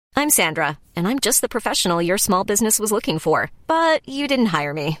I'm Sandra, and I'm just the professional your small business was looking for. But you didn't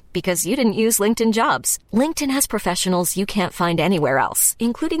hire me because you didn't use LinkedIn Jobs. LinkedIn has professionals you can't find anywhere else,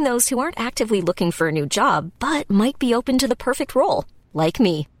 including those who aren't actively looking for a new job, but might be open to the perfect role, like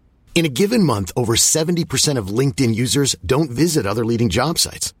me. In a given month, over 70% of LinkedIn users don't visit other leading job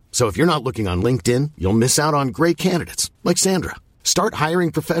sites. So if you're not looking on LinkedIn, you'll miss out on great candidates like Sandra. Start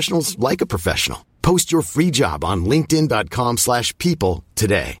hiring professionals like a professional. Post your free job on linkedin.com/people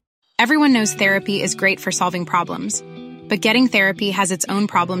today. Everyone knows therapy is great for solving problems, but getting therapy has its own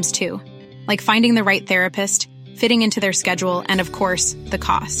problems too, like finding the right therapist, fitting into their schedule, and of course, the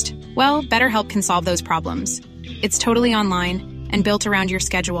cost. Well, BetterHelp can solve those problems. It's totally online and built around your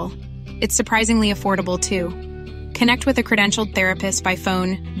schedule. It's surprisingly affordable too. Connect with a credentialed therapist by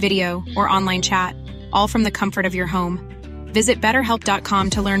phone, video, or online chat, all from the comfort of your home. Visit BetterHelp.com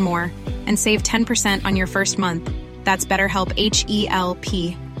to learn more and save 10% on your first month. That's BetterHelp,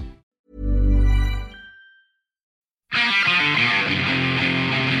 H-E-L-P.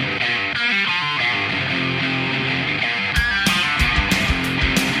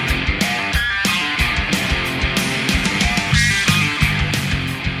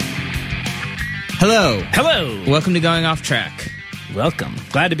 Hello. Hello. Welcome to Going Off Track. Welcome.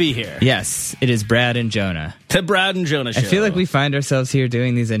 Glad to be here. Yes, it is Brad and Jonah. The Brad and Jonah Show. I feel like we find ourselves here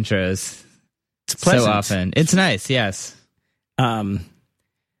doing these intros It's pleasant. so often. It's nice, yes. I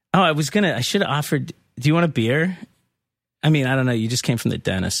should have offered, do you want a beer? I mean, I don't know. You just came from the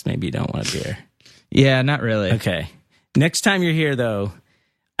dentist. Maybe you don't want a beer. Yeah, not really. Okay. Next time you're here, though,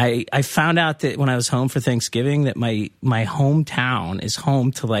 I found out that when I was home for Thanksgiving that my hometown is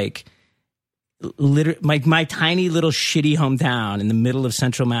home to like, my tiny little shitty hometown in the middle of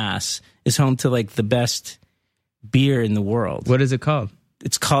Central Mass is home to like the best beer in the world. What is it called?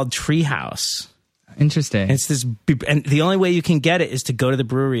 It's called Treehouse. Interesting. It's this, and the only way you can get it is to go to the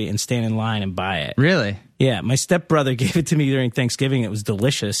brewery and stand in line and buy it. Really? Yeah, my stepbrother gave it to me during Thanksgiving. It was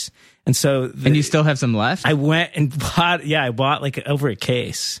delicious, and so and you still have some left? I went and bought. Yeah, I bought like over a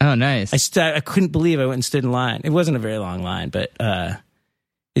case. Oh, nice. I couldn't believe I went and stood in line. It wasn't a very long line, but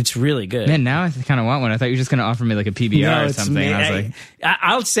it's really good. Man, now I kind of want one. I thought you were just going to offer me like a PBR or something. Me. I was like,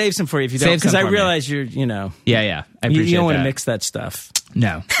 I'll save some for you if you don't, because I realize you're, yeah, I appreciate you don't want to that. mix that stuff.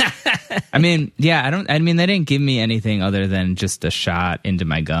 No. I mean, yeah, they didn't give me anything other than just a shot into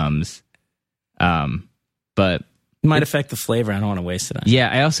my gums. But it might affect the flavor. I don't want to waste it on you. Yeah,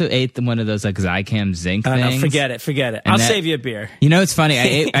 I also ate one of those like Zicam zinc things. No, forget it. I'll save you a beer. You know, it's funny.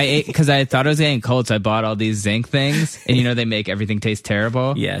 I ate because I thought I was getting cold, so I bought all these zinc things, and they make everything taste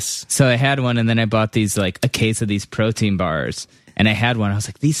terrible. Yes. So I had one, and then I bought these like a case of these protein bars, and I had one. I was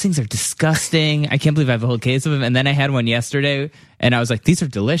like, these things are disgusting. I can't believe I have a whole case of them. And then I had one yesterday, and I was like, these are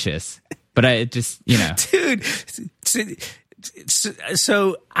delicious. But I just, dude.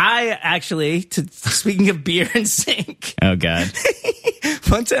 So I actually, speaking of beer and zinc. Oh, God.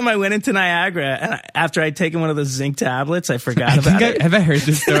 One time I went into Niagara, and after I'd taken one of those zinc tablets, I forgot about it. Have I heard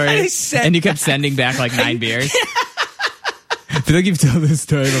this story? And you kept sending back like 9 beers? I feel like you've told this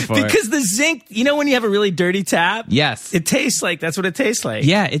story before. Because the zinc, when you have a really dirty tap? Yes. It tastes like, that's what it tastes like.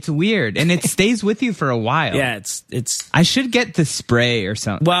 Yeah, it's weird. And it stays with you for a while. Yeah, it's. I should get the spray or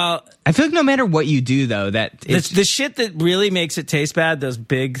something. Well, I feel like no matter what you do, though, that the shit that really makes it taste bad, those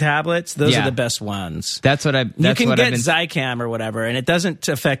big tablets, those are the best ones. That's what you can get Zicam or whatever, and it doesn't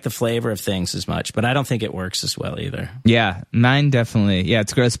affect the flavor of things as much, but I don't think it works as well either. Yeah, mine definitely. Yeah,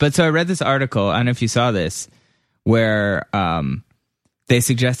 it's gross. But so I read this article, I don't know if you saw this, where they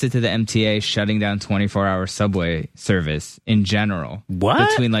suggested to the MTA shutting down 24-hour subway service in general. What?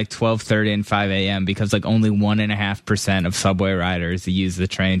 Between like 12:30 and 5 a.m. because like only 1.5% of subway riders use the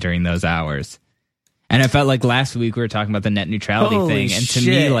train during those hours. And I felt like last week we were talking about the net neutrality thing. And to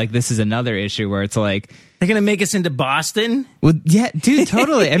me, like, this is another issue where it's like, they're going to make us into Boston? Well, yeah, dude,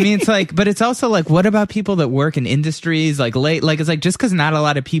 totally. I mean, it's like, but it's also like, what about people that work in industries like late? Like, it's like, just because not a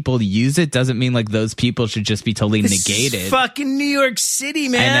lot of people use it doesn't mean like those people should just be totally negated. Is fucking New York City,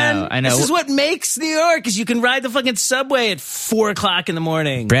 man. I know. This is what makes New York, is you can ride the fucking subway at 4 o'clock in the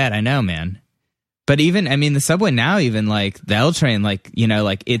morning. Brad, I know, man. But even, I mean, the subway now, even like the L train, like,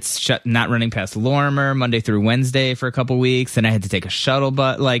 like it's not running past Lorimer Monday through Wednesday for a couple weeks. And I had to take a shuttle,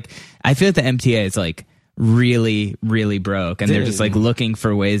 but like, I feel like the MTA is like really, really broke. And they're just like looking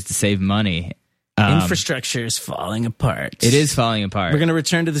for ways to save money. Infrastructure is falling apart. It is falling apart. We're going to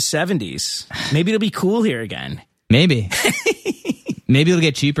return to the 70s. Maybe it'll be cool here again. Maybe. Maybe it'll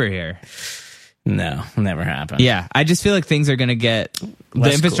get cheaper here. No, it'll never happen. Yeah, I just feel like things are going to get...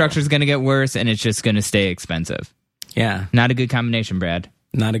 the infrastructure is going to get worse, and it's just going to stay expensive. Yeah. Not a good combination, Brad.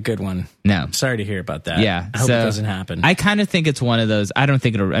 Not a good one. No. Sorry to hear about that. Yeah. I hope so it doesn't happen. I kind of think it's one of those. I don't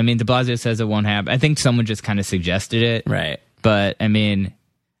think it'll. I mean, de Blasio says it won't happen. I think someone just kind of suggested it. Right. But, I mean,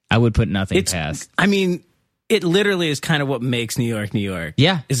 I would put nothing past. I mean, it literally is kind of what makes New York, New York.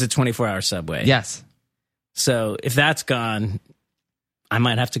 Yeah. Is a 24-hour subway. Yes. So if that's gone, I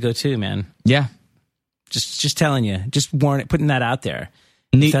might have to go too, man. Yeah. Just telling you. Just putting that out there.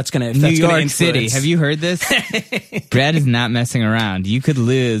 New York City. Have you heard this? Brad is not messing around. You could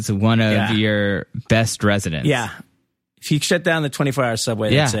lose one of your best residents. Yeah. If you shut down the 24-hour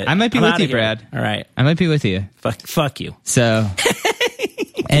subway, that's it. I might be I'm with outta you, here. Brad. All right. I might be with you. Fuck you. So,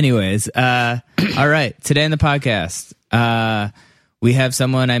 anyways, all right. Today in the podcast, we have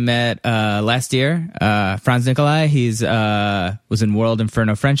someone I met last year, Franz Nicolai. He's was in World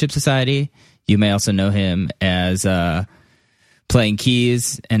Inferno Friendship Society. You may also know him as playing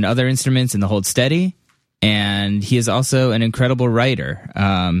keys and other instruments in the Hold Steady. And he is also an incredible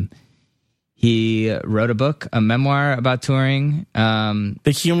writer. He wrote a book, a memoir about touring. The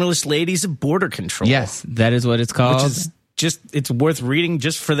Humorless Ladies of Border Control. Yes, that is what it's called. Which is it's worth reading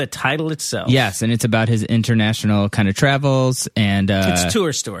just for the title itself. Yes, and it's about his international kind of travels and it's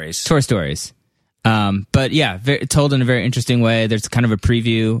tour stories. Tour stories. But yeah, told in a very interesting way. There's kind of a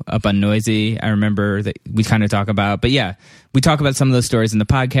preview up on Noisy. I remember that we kind of talk about, but yeah, we talk about some of those stories in the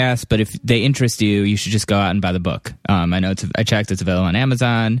podcast, but if they interest you, you should just go out and buy the book. I know I checked, it's available on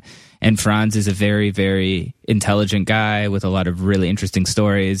Amazon, and Franz is a very, very intelligent guy with a lot of really interesting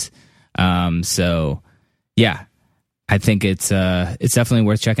stories. So yeah, I think it's definitely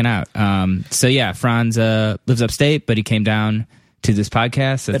worth checking out. So yeah, Franz, lives upstate, but he came down to this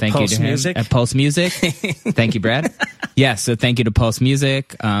podcast, so thank you to him. At Pulse Music. Thank you, Brad. Yes, so thank you to Pulse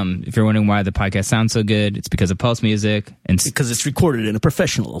Music. If you're wondering why the podcast sounds so good, it's because of Pulse Music. And because it's recorded in a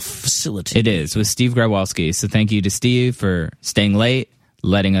professional facility. It is, with Steve Grabowski. So thank you to Steve for staying late,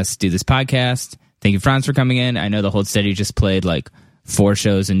 letting us do this podcast. Thank you, Franz, for coming in. I know the Hold Steady just played like 4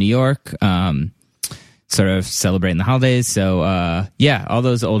 shows in New York, sort of celebrating the holidays. So yeah, all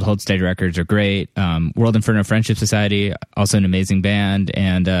those old Hold Steady records are great. World Inferno Friendship Society, also an amazing band.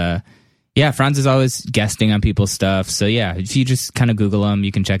 And yeah, Franz is always guesting on people's stuff. So yeah, if you just kind of Google him,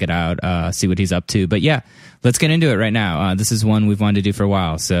 you can check it out, see what he's up to. But yeah, let's get into it right now. This is one we've wanted to do for a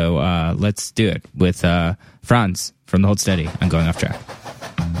while. So let's do it with Franz from the Hold Steady on Going Off Track.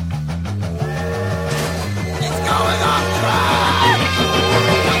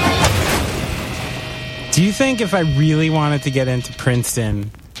 Do you think if I really wanted to get into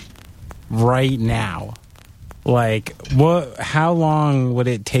Princeton right now, like how long would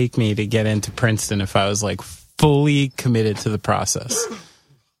it take me to get into Princeton if I was like fully committed to the process?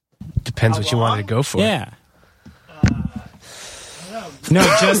 Depends what you wanted to go for. Yeah. No,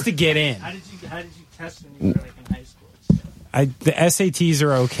 just to get in. How did you test when you were like in high school? The SATs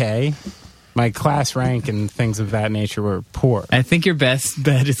are okay. My class rank and things of that nature were poor. I think your best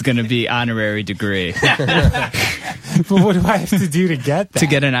bet is going to be honorary degree. But what do I have to do to get that? To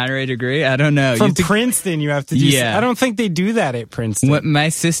get an honorary degree? I don't know. From Princeton, you have to do... Yeah. I don't think they do that at Princeton. What my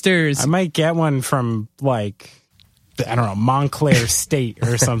sister's... I might get one from, like, I don't know, Montclair State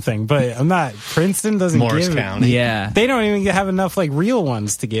or something, but I'm not... Princeton doesn't Morris give County. Yeah. They don't even have enough, like, real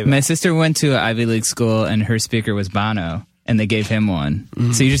ones to give. My sister went to an Ivy League school, and her speaker was Bono. And they gave him one.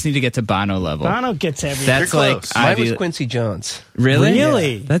 So you just need to get to Bono level. Bono gets everything. That's like Mine was Quincy Jones. Really?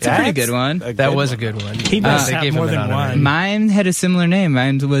 Really? That's a pretty good one. That was a good one. He does They have gave more him an than honorary. one. Mine had a similar name.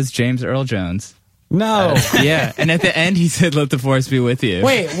 Mine was James Earl Jones. No. Yeah. And at the end, he said, "Let the force be with you."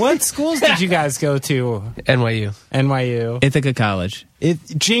 Wait, what schools did you guys go to? NYU. NYU. Ithaca College.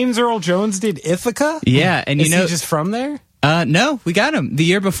 James Earl Jones did Ithaca? Yeah. And Is you know, he just from there? no, we got him. The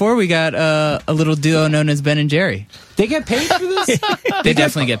year before, we got a little duo known as Ben and Jerry. They get paid for this? They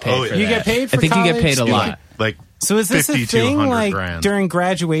definitely get paid for You that. get paid for I think college? you get paid a lot. Like So is this a 50 to thing, 100 like, grand. during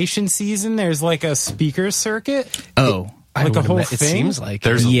graduation season, there's like a speaker circuit? Oh. Like a whole It thing? seems like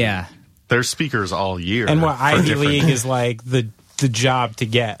There's Yeah. there's speakers all year. And what for Ivy different- League is like the job to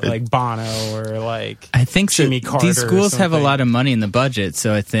get, like Bono or like I think so. Jimmy Carter. These or schools have a something. lot of money in the budget,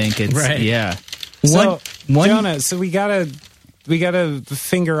 so I think it's Right. yeah. So, One- Jonah, so we gotta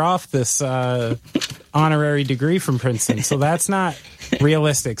finger off this honorary degree from Princeton. So that's not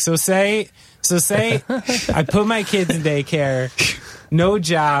realistic. So say I put my kids in daycare, no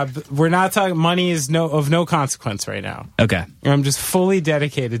job. We're not talking money is of no consequence right now. Okay. I'm just fully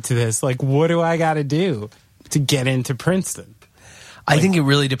dedicated to this. Like, what do I got to do to get into Princeton? I think it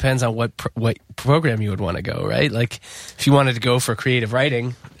really depends on what program you would want to go, right? Like, if you wanted to go for creative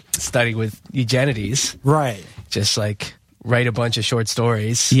writing, study with Eugenides, Right. just like write a bunch of short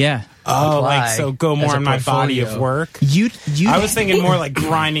stories. Yeah. Oh, apply like so go more as a in my body of portfolio. work. You I was thinking more like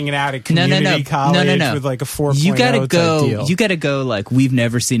grinding it out at community college with like a 4.0 You gotta type go. deal. You gotta go. Like we've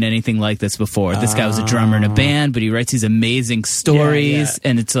never seen anything like this before. This guy was a drummer in a band, but he writes these amazing stories,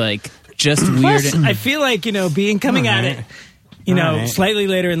 and it's like just weird. Plus, I feel like, you know, coming at it, you know, Right. slightly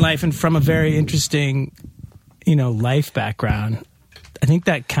later in life and from a very interesting, you know, life background, I think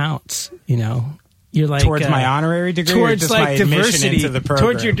that counts, you know. You're like towards my honorary degree, or towards just like my admission diversity, into the program?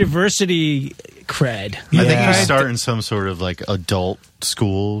 towards your diversity cred. I think Yeah. you start in some sort of like adult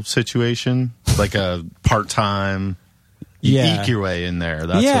school situation, like a part-time. You Yeah. eke your way in there.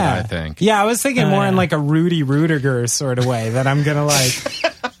 That's what I think. Yeah, I was thinking more in like a Rudy Rudiger sort of way, that I'm gonna like,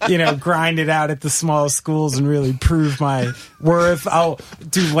 you know, grind it out at the small schools and really prove my worth. I'll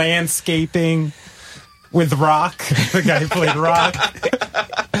do landscaping with Rock, the guy who played Rock.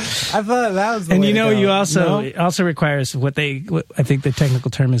 I thought that was the And way you know, to go. you also No? it also requires what I think the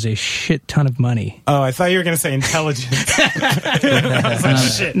technical term is a shit ton of money. Oh, I thought you were going to say intelligence. I was like,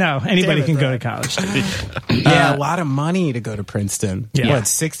 shit. No, anybody Damn it, can go Brad. to college. Yeah, a lot of money to go to Princeton. Yeah. What,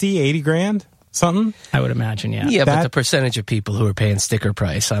 60, 80 grand? Something? I would imagine, yeah. Yeah, but That- the percentage of people who are paying sticker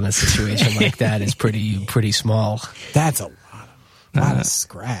price on a situation like that is pretty small. That's a lot of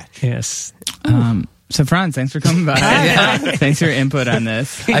scratch. Yes. So Franz, thanks for coming by. Thanks for your input on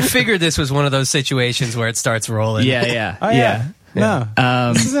this. I figured this was one of those situations where it starts rolling. Yeah. Oh, yeah.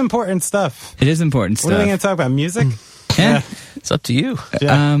 No. this is important stuff. It is important What are we going stuff. to talk about? Music? Yeah. It's up to you.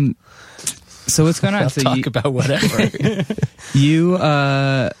 So what's going on? I'll So talk about whatever. you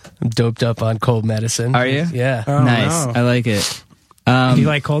I'm doped up on cold medicine. Are you? Yeah. nice. no. I like it. Do you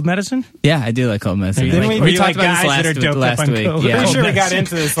like cold medicine? Yeah, I do like cold medicine. Or you like- we you talked like about guys that are this doped up last on week. cold? Yeah. Pretty sure we got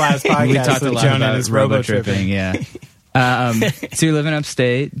into this last podcast. We talked a with lot Jonah about and his robo tripping. tripping. Yeah. So you're living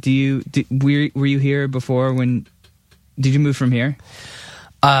upstate. Were you here before? Did you move from here?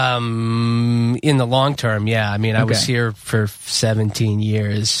 In the long term, yeah. I mean, I was Okay. here for 17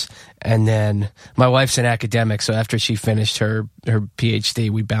 years, and then my wife's an academic, so after she finished her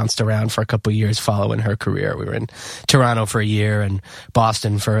PhD, we bounced around for a couple of years following her career. We were in Toronto for a year and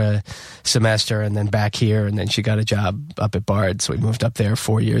Boston for a semester, and then back here, and then she got a job up at Bard, so we moved up there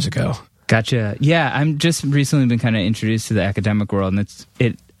 4 years ago. Gotcha. Yeah, I'm just recently been kind of introduced to the academic world,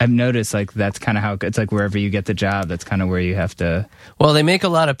 and I've noticed like that's kind of how it's like wherever you get the job, that's kind of where you have to. Well, they make a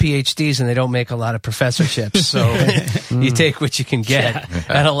lot of PhDs and they don't make a lot of professorships, so you take what you can get.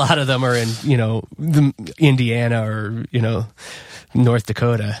 And a lot of them are in, Indiana or, North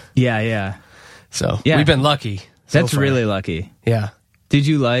Dakota. Yeah. So Yeah. we've been lucky. so That's far. really lucky. Yeah. Did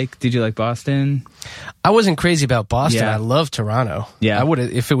you like Boston? I wasn't crazy about Boston. Yeah. I love Toronto. Yeah. I would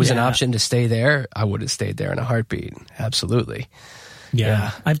have, if it was an Yeah. option to stay there, I would have stayed there in a heartbeat. Absolutely.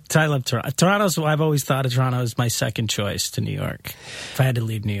 Yeah. I love Toronto. I've always thought of Toronto as my second choice to New York. If I had to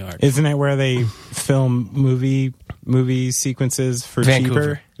leave New York. Isn't it where they film movie sequences for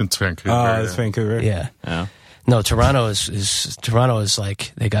Vancouver. cheaper? It's Vancouver. Oh, it's Vancouver. Yeah. Oh. No, Toronto is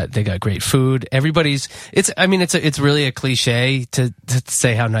like they got great food. Everybody's it's really a cliche to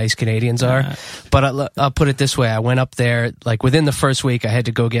say how nice Canadians are, but I'll put it this way: I went up there like within the first week. I had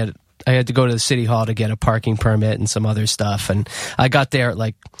to go to the city hall to get a parking permit and some other stuff, and I got there at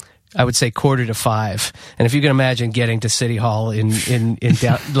like, I would say 4:45. And if you can imagine getting to City Hall in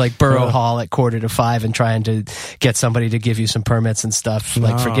down, like Borough Hall at 4:45 and trying to get somebody to give you some permits and stuff,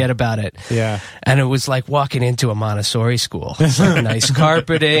 like forget about it. Yeah. And it was like walking into a Montessori school. It's like nice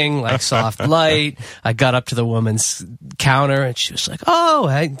carpeting, like soft light. I got up to the woman's counter and she was like, "Oh,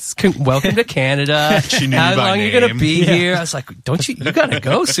 welcome to Canada. She knew How you by long are you going to name." be here?" I was like, you got to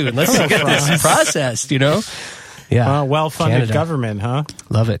go soon. Let's get this processed, Yeah. Well-funded Canada. government, huh?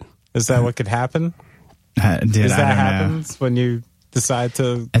 Love it. Is that what could happen? Dude, Is I that don't know. happens when you decide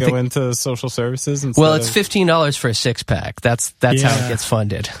to I go think- into social services? Instead Well, it's of $15 for a 6-pack. That's how Yeah. it gets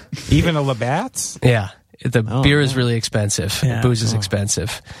funded. even a Labatt's? Yeah. The beer is man. really expensive. Yeah. The booze is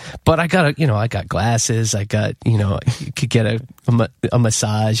expensive. But I got glasses. I got, you could get a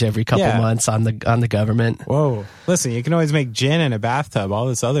massage every couple Yeah. months on the government. Whoa. Listen, you can always make gin in a bathtub. All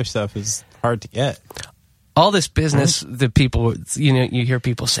this other stuff is hard to get. All this business, the people, you hear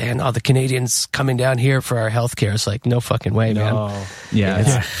people saying, "Oh, the Canadians coming down here for our health care." It's like, no fucking way, man. Oh, Yeah.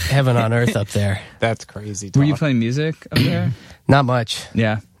 It's heaven on earth up there. that's crazy. Were you talk. playing music up there? Not much.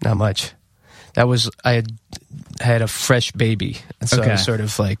 Yeah. Not much. I had a fresh baby, and so I was sort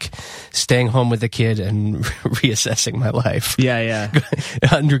of like staying home with the kid and reassessing my life. Yeah.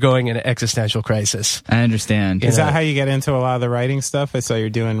 Undergoing an existential crisis. I understand. Is that how you get into a lot of the writing stuff? I saw you're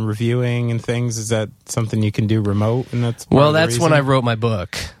doing reviewing and things. Is that something you can do remote? And that's when I wrote my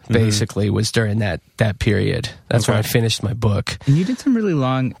book. Basically, was during that period. That's when I finished my book. And you did some really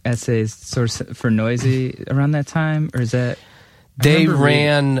long essays, sort of for Noisy around that time, or is that? They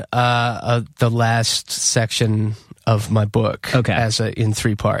ran the last section of my book in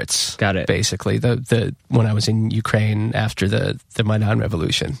 3 parts. Got it. Basically, the when I was in Ukraine after the Maidan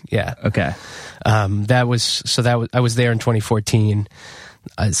Revolution. Yeah. Okay. I was there in 2014.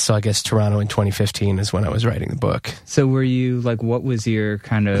 So I guess Toronto in 2015 is when I was writing the book. So were you like, what was your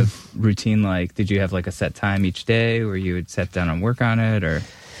kind of routine like? Did you have like a set time each day where you would sit down and work on it, or?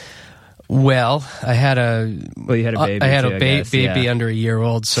 Well, I had a you had a baby. I had a baby under a year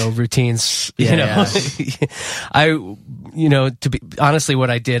old, so routines. To be honestly, what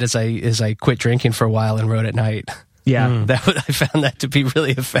I did is I quit drinking for a while and wrote at night. Yeah, I found that to be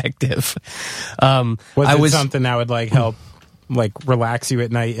really effective. Was something that would like help, like relax you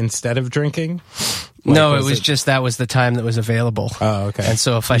at night instead of drinking? No, it was just that was the time that was available. Oh, okay. And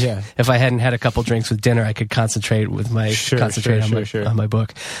so if I hadn't had a couple drinks with dinner, I could concentrate with my on my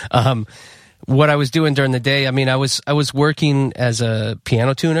book. What I was doing during the day, I mean, I was working as a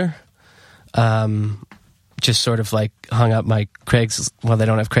piano tuner. Just sort of like hung up my Craigslist. Well, they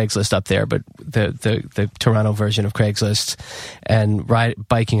don't have Craigslist up there, but the Toronto version of Craigslist, and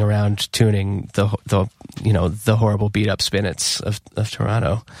biking around tuning the horrible beat up spinets of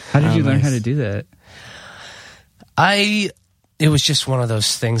Toronto. How did you learn how to do that? It was just one of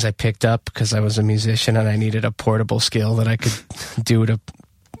those things I picked up because I was a musician and I needed a portable skill that I could do to,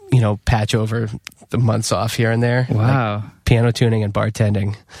 patch over the months off here and there. Wow. Like piano tuning and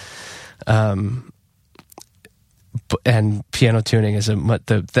bartending. And piano tuning is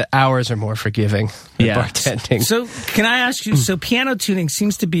the hours are more forgiving than bartending. So can I ask you, so piano tuning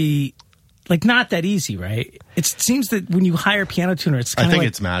seems to be like not that easy, right? It seems that when you hire a piano tuner, it's kind of like,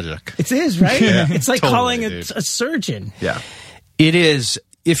 it's magic. It is, right? Yeah, it's like totally, calling a surgeon. Yeah. It is.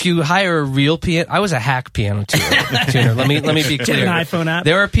 If you hire a real piano, I was a hack piano tuner. Let me be clear. Get an iPhone app.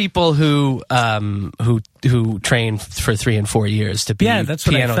 There are people who train for 3 and 4 years to be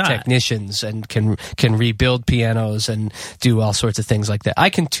piano technicians and can rebuild pianos and do all sorts of things like that. I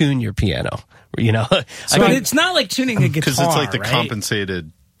can tune your piano, But it's not like tuning a guitar, because it's like the right?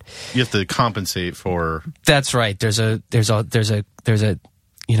 compensated. You have to compensate for. That's right. There's a the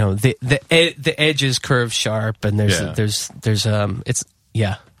edges curve sharp, and it's.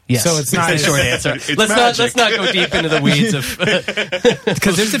 Yeah. Yes. So it's not a short answer. Let's not go deep into the weeds of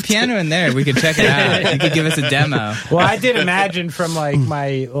because there's a piano in there. We could check it out. You could give us a demo. Well, I did imagine from like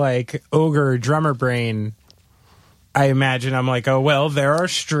my like ogre drummer brain. I imagine I'm like, oh well, there are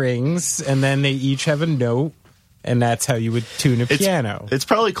strings, and then they each have a note, and that's how you would tune a piano. It's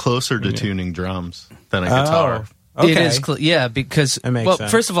probably closer to tuning drums than a guitar. Okay. It is, because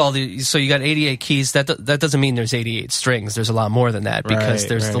sense. First of all, so you got 88 keys. That doesn't mean there's 88 strings. There's a lot more than that because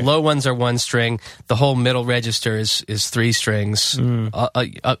the low ones are 1 string. The whole middle register is 3 strings, 1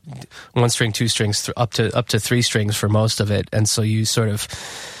 string, 2 strings, up to 3 strings for most of it. And so you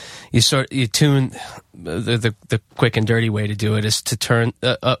tune. The quick and dirty way to do it is to turn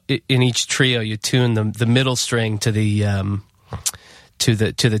in each trio. You tune the middle string to the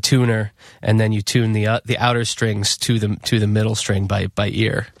tuner, and then you tune the outer strings to the middle string by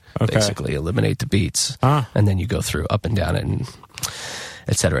ear. Okay. Basically, eliminate the beats, and then you go through up and down and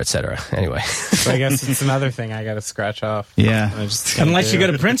et cetera, et cetera. Anyway, so I guess it's another thing I got to scratch off. Yeah, unless you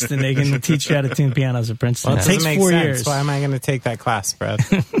go to Princeton, they can teach you how to tune pianos at Princeton. Well, it takes 4 years. Why am I going to take that class, Brad?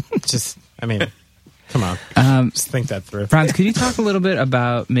 Come on. Just think that through. Franz, could you talk a little bit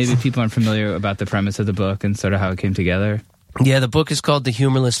about, maybe people aren't familiar about the premise of the book and sort of how it came together? Yeah, the book is called The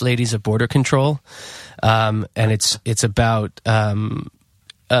Humorless Ladies of Border Control, and it's about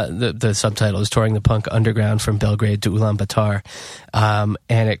the subtitle is Touring the Punk Underground from Belgrade to Ulaanbaatar,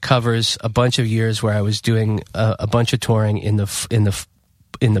 and it covers a bunch of years where I was doing a bunch of touring in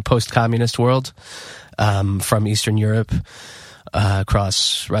the post-communist world, from Eastern Europe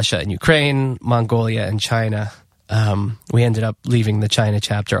across Russia and Ukraine, Mongolia and China. We ended up leaving the China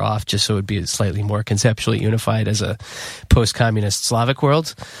chapter off just so it would be slightly more conceptually unified as a post-communist Slavic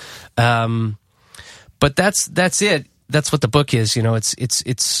world. But that's it. That's what the book is.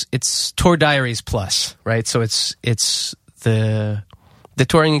 It's Tour Diaries plus, right? So it's the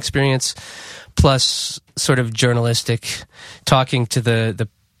touring experience plus sort of journalistic, talking to the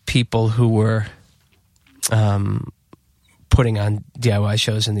people who were putting on DIY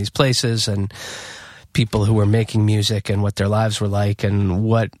shows in these places, and people who were making music and what their lives were like, and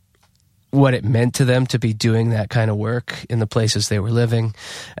what it meant to them to be doing that kind of work in the places they were living,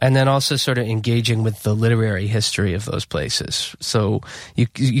 and then also sort of engaging with the literary history of those places. So you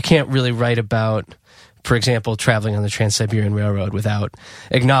can't really write about, for example, traveling on the Trans-Siberian Railroad without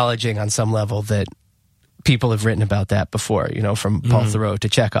acknowledging on some level that people have written about that before, from Paul Theroux to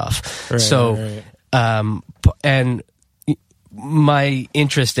Chekhov. Right. And my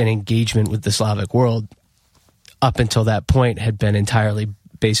interest and engagement with the Slavic world up until that point had been entirely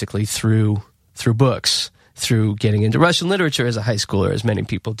basically through books, through getting into Russian literature as a high schooler, as many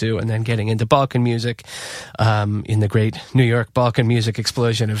people do, and then getting into Balkan music in the great New York Balkan music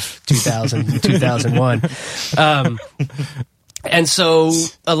explosion of 2000, 2001. And so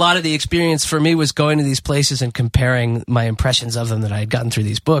a lot of the experience for me was going to these places and comparing my impressions of them that I had gotten through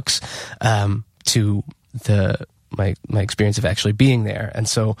these books to my experience of actually being there. And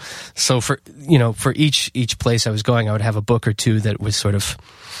so for each place I was going, I would have a book or two that was sort of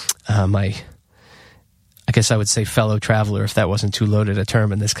I guess I would say fellow traveler, if that wasn't too loaded a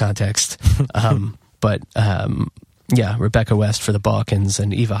term in this context. But Rebecca West for the Balkans,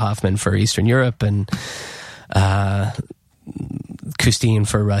 and Eva Hoffman for Eastern Europe, and Kustine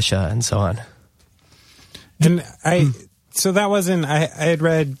for Russia, and so on. And so that wasn't, I had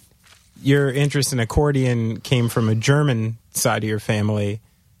read your interest in accordion came from a German side of your family.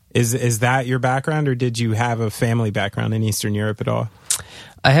 Is that your background, or did you have a family background in Eastern Europe at all?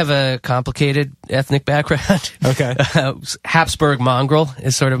 I have a complicated ethnic background. Okay. Habsburg mongrel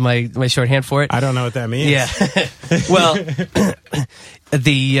is sort of my shorthand for it. I don't know what that means. Yeah. Well,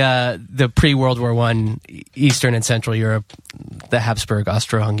 the pre-World War I Eastern and Central Europe, the Habsburg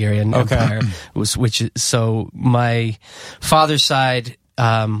Austro-Hungarian Empire so my father's side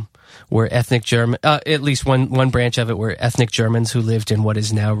were ethnic German, at least one branch of it were ethnic Germans who lived in what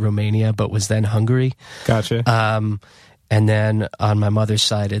is now Romania but was then Hungary. Gotcha. And then on my mother's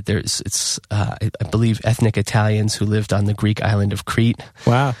side, I believe ethnic Italians who lived on the Greek island of Crete.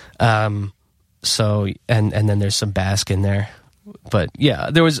 Wow. So and then there's some Basque in there, but yeah,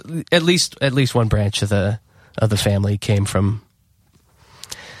 there was at least one branch of the family came from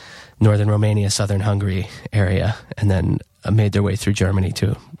northern Romania, southern Hungary area, and then made their way through Germany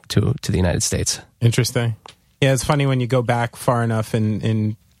to the United States. Interesting. Yeah, it's funny when you go back far enough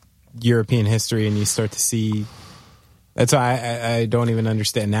in European history and you start to see. That's why I don't even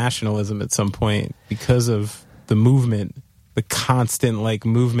understand nationalism at some point, because of the movement, the constant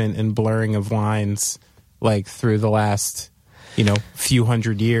movement and blurring of lines through the last few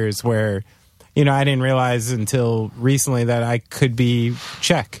hundred years, where I didn't realize until recently that I could be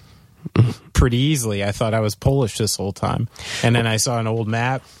Czech pretty easily. I thought I was Polish this whole time, and then I saw an old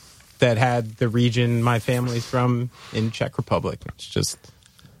map that had the region my family's from in Czech Republic. It's just,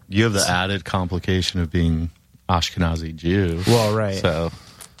 you have the added complication of being Ashkenazi Jew. Well, right. So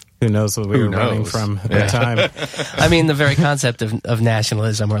who knows what we were running from at the time. I mean, the very concept of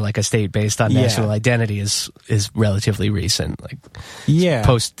nationalism, or a state based on national identity, is relatively recent.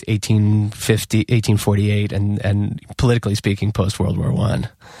 Post 1850, 1848, and politically speaking, post World War I.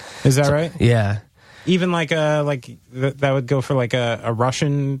 Is that right? Yeah. Even that would go for a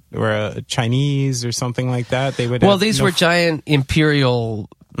Russian or a Chinese or something like that. They would. Well, these were giant imperial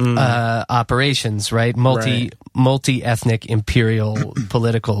operations, right? Multi-ethnic imperial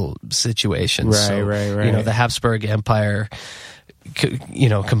political situations. Right. The Habsburg Empire,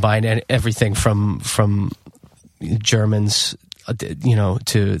 combined everything from Germans,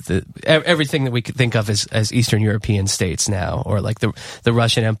 to everything that we could think of as Eastern European states now, or the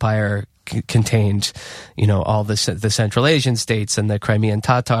Russian Empire contained, all the Central Asian states and the Crimean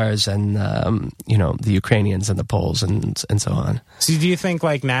Tatars and the Ukrainians and the Poles and so on. So, do you think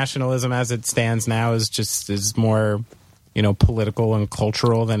nationalism as it stands now is more, political and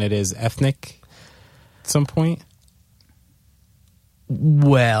cultural than it is ethnic at some point?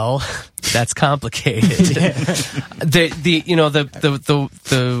 Well, that's complicated. The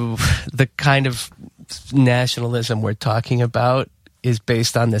kind of nationalism we're talking about is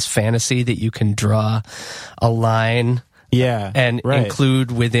based on this fantasy that you can draw a line and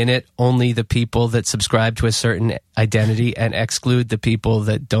include within it only the people that subscribe to a certain identity and exclude the people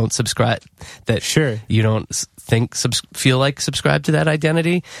that don't subscribe, that you don't feel like subscribe to that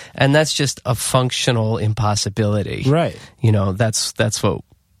identity. And that's just a functional impossibility. Right. That's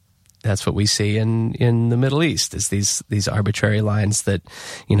what we see in the Middle East, is these arbitrary lines that,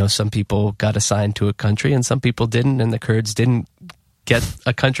 some people got assigned to a country and some people didn't, and the Kurds didn't get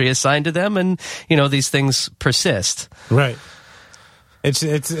a country assigned to them, and these things persist. Right. It's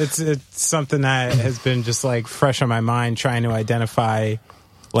something that has been just like fresh on my mind, trying to identify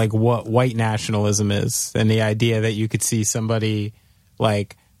like what white nationalism is, and the idea that you could see somebody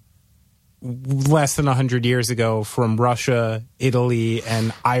like less than 100 years ago from Russia, Italy,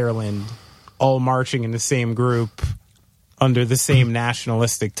 and Ireland all marching in the same group under the same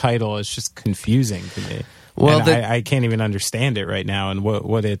nationalistic title. It's just confusing to me. Well, I can't even understand it right now and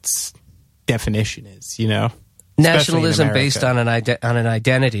what its definition is, you know? Nationalism based on an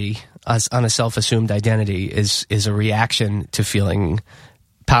identity, on a self-assumed identity, is a reaction to feeling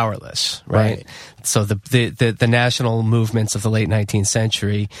powerless, right? So the national movements of the late 19th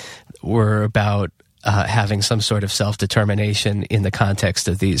century were about having some sort of self-determination in the context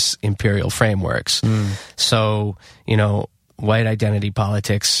of these imperial frameworks. So, you know, white identity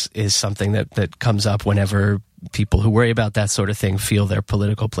politics is something that comes up whenever people who worry about that sort of thing feel their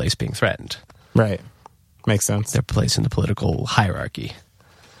political place being threatened. Right. Makes sense. Their place in the political hierarchy.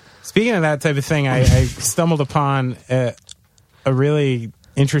 Speaking of that type of thing, I stumbled upon a really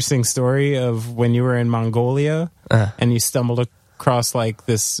interesting story of when you were in Mongolia and you stumbled across like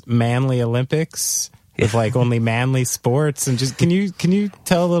this manly Olympics with like only manly sports, and just can you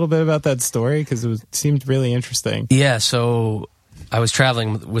tell a little bit about that story, because it seemed really interesting. Yeah, so I was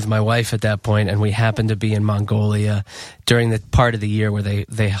traveling with my wife at that point, and we happened to be in Mongolia during the part of the year where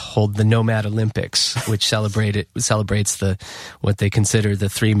they hold the Nomad Olympics, which celebrates what they consider the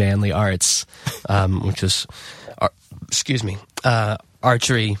three manly arts, which is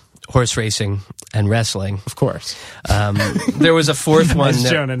archery, horse racing, and wrestling. Of course. There was a fourth one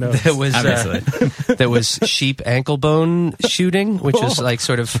that was sheep ankle bone shooting, which was like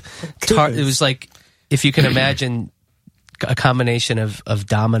sort of it was like, if you can imagine a combination of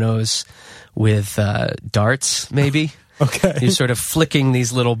dominoes with darts, maybe. Okay. You're sort of flicking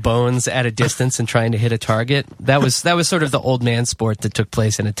these little bones at a distance and trying to hit a target. That was sort of the old man sport that took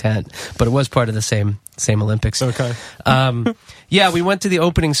place in a tent, but it was part of the same Olympics. Okay. Yeah, we went to the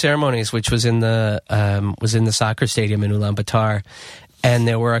opening ceremonies, which was in the soccer stadium in Ulaanbaatar, and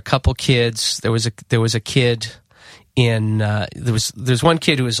there were a couple kids. There was a kid in there's one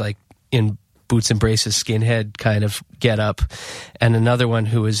kid who was like in boots and braces, skinhead kind of get up, and another one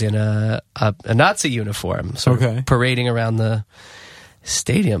who was in a Nazi uniform, sort of parading around the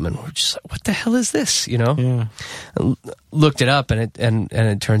stadium, and we're just like, what the hell is this? You know? Yeah. Looked it up, and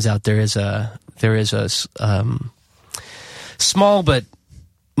it turns out there is a small but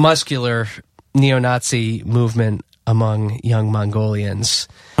muscular neo-Nazi movement among young Mongolians,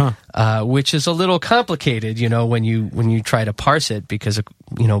 which is a little complicated, you know, when you try to parse it, because,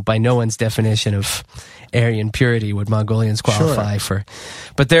 you know, by no one's definition of Aryan purity would Mongolians qualify for.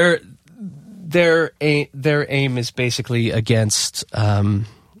 But their aim is basically against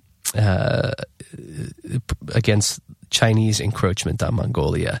Chinese encroachment on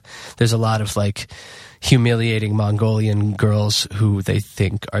Mongolia. There's a lot of like humiliating Mongolian girls who they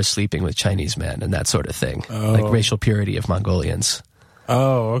think are sleeping with Chinese men and that sort of thing. Like racial purity of Mongolians.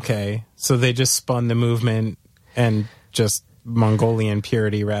 Oh, okay. So they just spun the movement and just Mongolian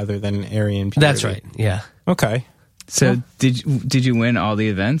purity rather than Aryan purity. That's right. Yeah. Okay. So did you win all the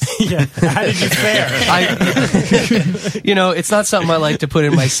events? Yeah. How did you fare? You know, it's not something I like to put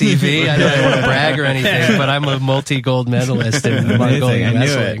in my CV. I don't want to brag or anything, but I'm a multi-gold medalist in Mongolian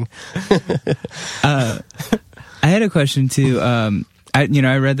wrestling. I had a question too. I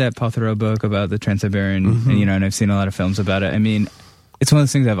read that Paul Theroux book about the Trans-Siberian, and I've seen a lot of films about it. I mean, it's one of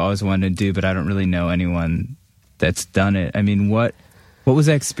those things I've always wanted to do, but I don't really know anyone that's done it. I mean, what was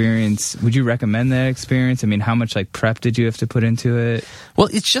that experience? Would you recommend that experience? I mean, how much like prep did you have to put into it? Well,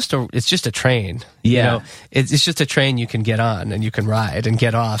 it's just a train. Yeah. You know? It's just a train you can get on and you can ride and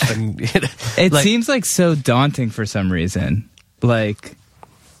get off, and it seems like so daunting for some reason. Like,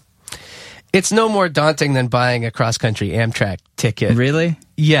 it's no more daunting than buying a cross-country Amtrak ticket. Really?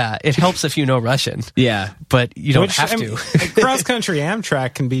 Yeah, it helps if you know Russian. Yeah. But you don't have to. Cross-country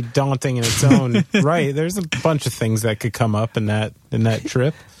Amtrak can be daunting in its own right. There's a bunch of things that could come up in that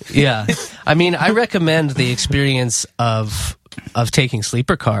trip. Yeah. I mean, I recommend the experience of taking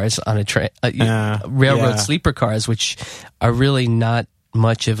sleeper cars on a train, railroad sleeper cars, which are really not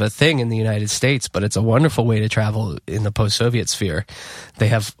much of a thing in the United States, but it's a wonderful way to travel in the post-Soviet sphere. They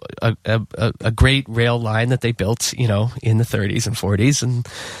have a great rail line that they built, you know, in the 30s and 40s, and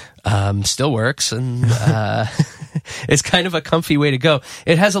still works, and it's kind of a comfy way to go.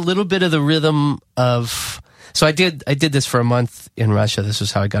 It has a little bit of the rhythm of. So I did this for a month in Russia. This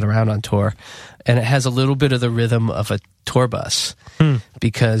was how I got around on tour, and it has a little bit of the rhythm of a tour bus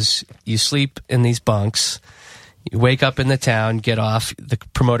because you sleep in these bunks. You wake up in the town, get off, the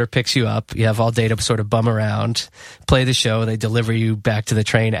promoter picks you up, you have all day to sort of bum around, play the show, they deliver you back to the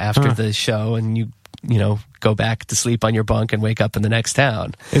train after the show, and you go back to sleep on your bunk and wake up in the next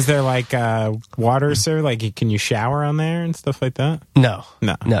town. Is there like water, sir? Like, can you shower on there and stuff like that? No.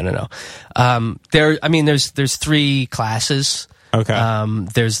 There's 3 classes.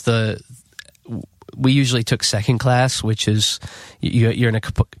 Okay. We usually took second class, which is you're in a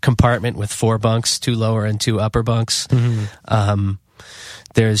compartment with 4 bunks, 2 lower and 2 upper bunks. Mm-hmm.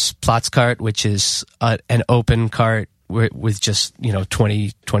 There's Platzkart, which is an open cart with just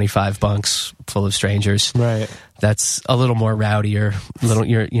 20, 25 bunks full of strangers. Right. That's a little more rowdier,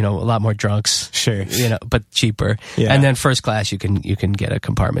 a lot more drunks. Sure. But cheaper. Yeah. And then first class, you can get a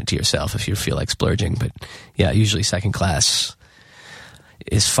compartment to yourself if you feel like splurging. But yeah, usually second class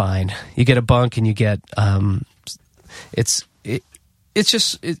is fine. You get a bunk and you get it's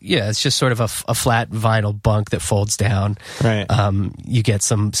just sort of a flat vinyl bunk that folds down. Right. You get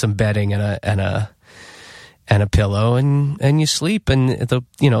some bedding and a pillow and you sleep, and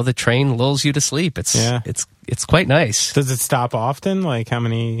the train lulls you to sleep. It's quite nice. Does it stop often? Like how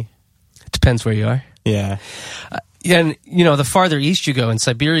many? It depends where you are. Yeah. And the farther east you go in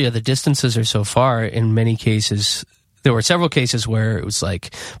Siberia, the distances are so far. In many cases, there were several cases where it was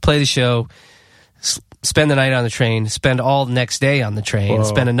like play the show, spend the night on the train, spend all the next day on the train, Whoa.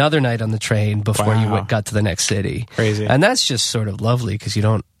 spend another night on the train before you got to the next city. Crazy. And that's just sort of lovely because you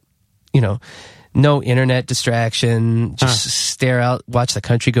don't, no internet distraction, just stare out, watch the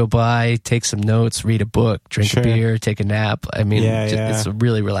country go by, take some notes, read a book, drink a beer, take a nap. I mean, it's a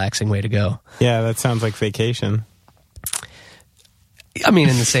really relaxing way to go. Yeah, that sounds like vacation. I mean,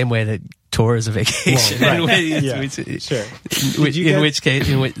 in the same way that tour is a vacation. Well, right. Sure.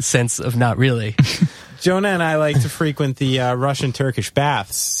 In which sense of not really. Jonah and I like to frequent the Russian-Turkish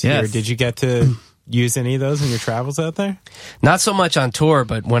baths. Yes. Here. Did you get to use any of those in your travels out there? Not so much on tour,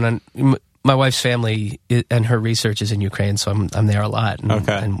 but my wife's family and her research is in Ukraine, so I'm there a lot.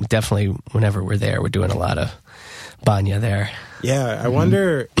 And definitely whenever we're there, we're doing a lot of banya there. Yeah, I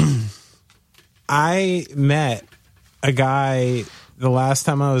wonder. I met a guy the last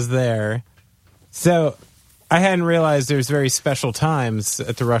time I was there. So I hadn't realized there's very special times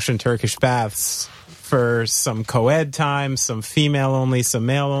at the Russian-Turkish baths for some co-ed time, some female only, some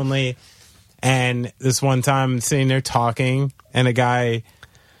male only. And this one time I'm sitting there talking, and a guy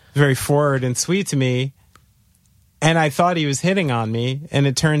very forward and sweet to me, and I thought he was hitting on me, and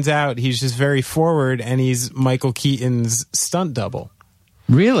it turns out he's just very forward, and he's Michael Keaton's stunt double.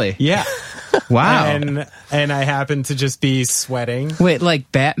 Really? Yeah. Wow. And I happened to just be sweating. Wait, like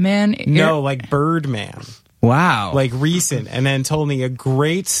Batman? No, like Birdman. Wow. Like recent. And then told me a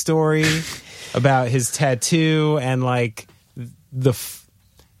great story about his tattoo and like the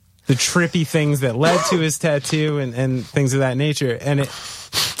trippy things that led to his tattoo and things of that nature. And it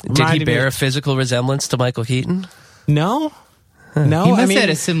did he bear a physical resemblance to Michael Keaton? No. No, he must have had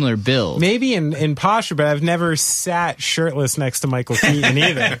a similar build. Maybe in posture, but I've never sat shirtless next to Michael Keaton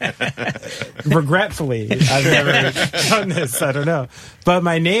either. Regretfully, I've never done this. I don't know. But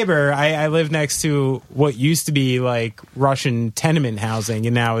my neighbor, I live next to what used to be like Russian tenement housing,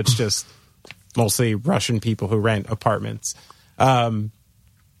 and now it's just mostly Russian people who rent apartments. And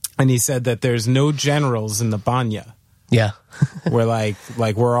he said that there's no generals in the banya. Yeah. We're like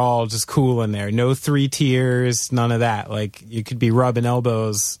we're all just cool in there. No 3 tiers, none of that. Like you could be rubbing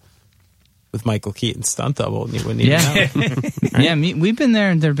elbows with Michael Keaton's stunt double and you wouldn't even know. Right? Yeah, we've been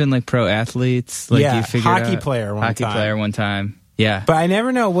there and there've been like pro athletes. Like you figured hockey out, player one time. Yeah. But I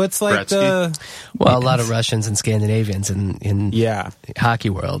never know what's like Gretzky. A lot of Russians and Scandinavians in hockey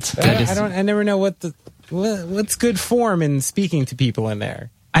world. I never know what's good form in speaking to people in there.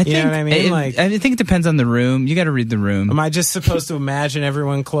 I think, know what I mean? I think it depends on the room. You got to read the room. Am I just supposed to imagine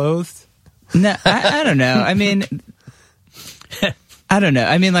everyone clothed? No, I don't know. I mean, I don't know.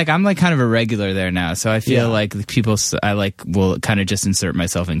 I mean, like I'm like kind of a regular there now, so I feel like the people I like will kind of just insert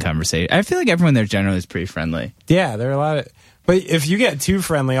myself in conversation. I feel like everyone there generally is pretty friendly. Yeah, there are a lot of. But if you get too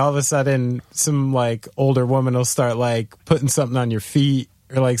friendly, all of a sudden some like older woman will start like putting something on your feet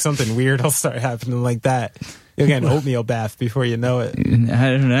or like something weird will start happening like that. You'll get an oatmeal bath before you know it. I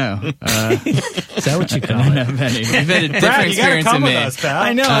don't know. Is that what you call it? You've had a different Brad, you gotta experience come than with me. us, pal.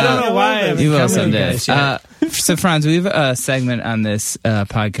 I know. I don't know why. You will someday. Guys, So, Franz, we have a segment on this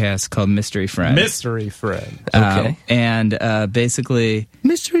podcast called Mystery Friend. Mystery friend. Okay. And basically,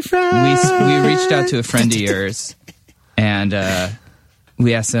 Mystery friend. we reached out to a friend of yours, and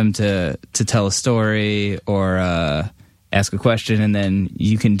we asked them to tell a story or ask a question, and then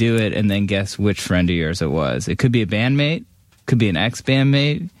you can do it and then guess which friend of yours it was. It could be a bandmate, could be an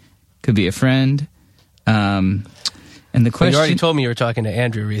ex-bandmate, could be a friend. And the But question, you already told me you were talking to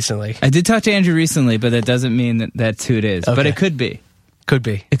Andrew recently. I did talk to Andrew recently, but that doesn't mean that that's who it is. But Okay. it could be. Could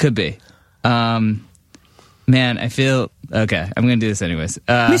be. It could be. Man, I feel okay. I'm going to do this anyways.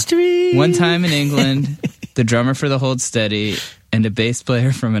 Mystery. One time in England, the drummer for the Hold Steady and a bass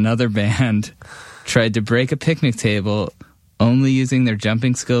player from another band tried to break a picnic table only using their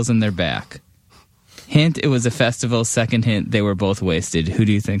jumping skills and their back. Hint, it was a festival. Second hint, they were both wasted. Who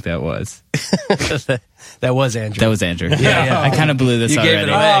do you think that was? That was Andrew. That was Andrew. Yeah. I kind of blew this You already. gave it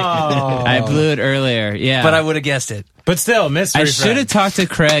away. I blew it earlier. Yeah. But I would have guessed it. But still, mystery I should have talked to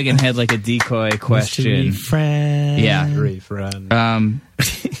Craig and had like a decoy question. Mystery friend. Yeah. Mystery friend.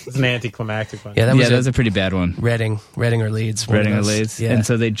 It's an anticlimactic one. Yeah, that That was was a pretty bad one. Reading or Leeds. one of Reading or those. Leeds. Yeah. And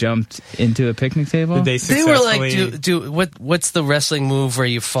so they jumped into a picnic table? Did they They were successfully... like, what's the wrestling move where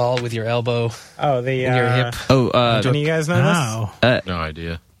you fall with your elbow Oh, the... in your hip? Oh, Do you guys know Wow. No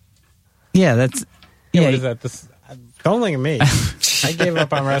idea. yeah, that's... this? Yeah, What is that? Don't look at me. I gave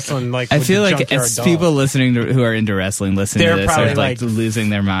up on wrestling. Like I with feel the like Junkyard it's Dog. people listening who are into wrestling listening They're to this are probably like like- losing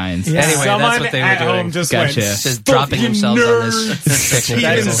their minds. Yeah. Anyway, Someone that's what they were at doing. home just Gotcha. went, Just dropping "Fucking themselves nerds." on this picnic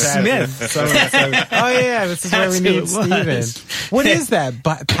Steven table. Smith. Someone said, oh yeah, this is where we That's need who it was. Steven. What is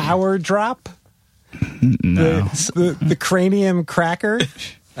that? Power drop? No. The cranium cracker?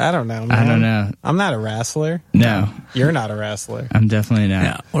 I don't know, man. I don't know. I'm not a wrestler. No, You're not a wrestler. I'm definitely not.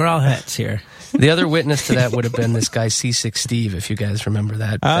 Yeah, we're all hets here. The other witness to that would have been this guy C6 Steve, if you guys remember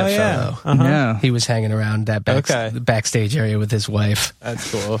that, Oh, that yeah. fellow. No. He was hanging around that Okay. the backstage area with his wife. That's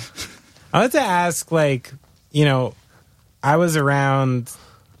cool. I wanted to ask, like, I was around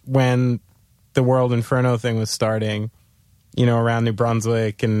when the World Inferno thing was starting, around New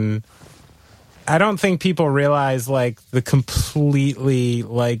Brunswick, and I don't think people realize, like, the completely,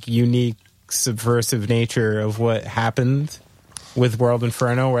 like, unique, subversive nature of what happened with World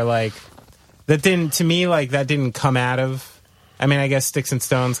Inferno, where, like, that didn't come out of, I mean, I guess Sticks and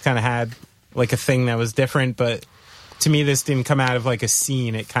Stones kind of had, like, a thing that was different, but to me, this didn't come out of, like, a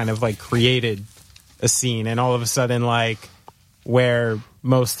scene. It kind of, like, created a scene, and all of a sudden, like, where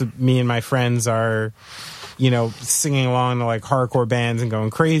most of me and my friends are, singing along to, like, hardcore bands and going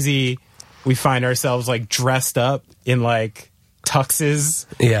crazy, we find ourselves, like, dressed up in, like, tuxes,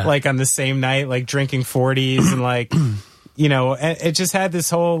 Yeah. like, on the same night, like, drinking 40s and, like, it just had this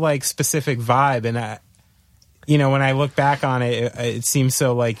whole, like, specific vibe, and when I look back on it, it seems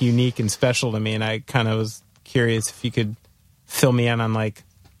so, like, unique and special to me, and I kind of was curious if you could fill me in on, like,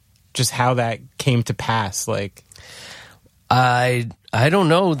 just how that came to pass, like... I don't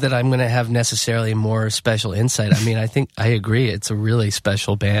know that I'm going to have necessarily more special insight. I mean, I think I agree. It's a really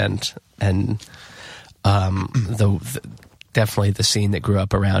special band, and definitely the scene that grew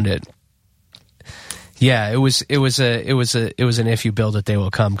up around it. Yeah, it was an if you build it, they will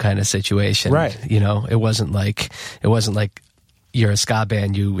come kind of situation, Right? It wasn't like you're a ska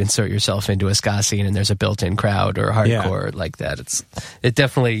band, you insert yourself into a ska scene, and there's a built-in crowd or hardcore like that. It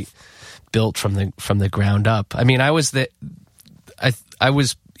definitely built from the ground up. I mean, I was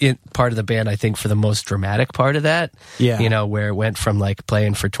in part of the band, I think, for the most dramatic part of that. Yeah. Where it went from like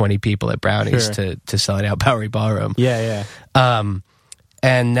playing for 20 people at Brownies Sure. to selling out Bowery Ballroom. Yeah.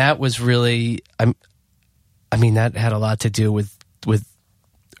 And that was really, I mean, that had a lot to do with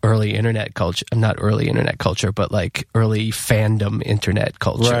early internet culture. Not early internet culture, but like early fandom internet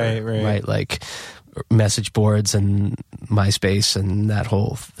culture. Right. Like message boards and MySpace and that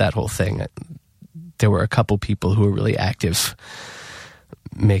whole thing. There were a couple people who were really active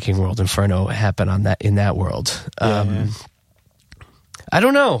making World Inferno happen in that world. I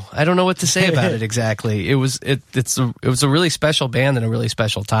don't know. I don't know what to say about it exactly. It was a really special band and a really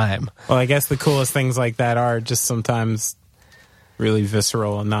special time. Well, I guess the coolest things like that are just sometimes really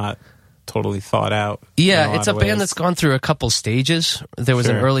visceral and not totally thought out. Yeah, it's a band that's gone through a couple stages. There was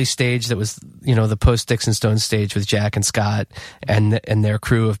an Sure. early stage that was, the post Sticks and Stones stage with Jack and Scott and their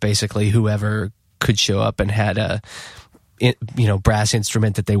crew of basically whoever could show up and had a brass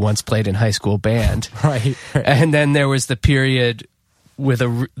instrument that they once played in high school band. Right. And then there was the period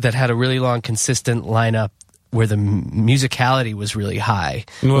that had a really long consistent lineup where the musicality was really high.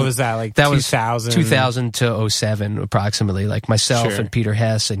 And what was that, like That 2000? was 2000 to 07 approximately. Like myself Sure. and Peter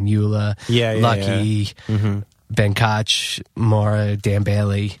Hess and Eula, Yeah, Lucky, Mm-hmm. Ben Koch, Maura, Dan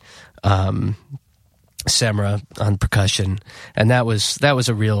Bailey, Semra on percussion, and that was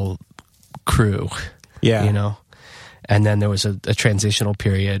a real crew. Yeah. And then there was a transitional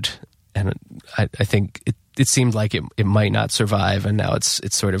period, and I think it seemed like it might not survive, and now it's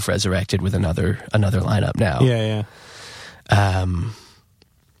sort of resurrected with another lineup now. Yeah.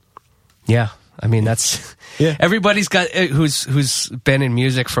 Yeah. I mean, that's Yeah. everybody's got who's been in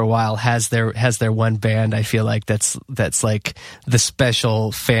music for a while has their one band. I feel like that's like the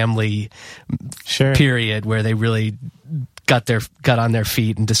special family Sure. period where they really got on their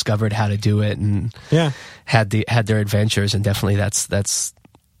feet and discovered how to do it and Yeah. had their adventures, and definitely that's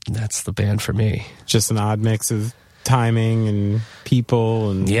the band for me. Just an odd mix of timing and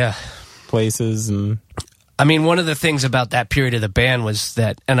people and Yeah. places and I mean, one of the things about that period of the band was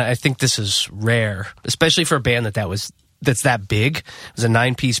that, and I think this is rare, especially for a band that's that big. It was a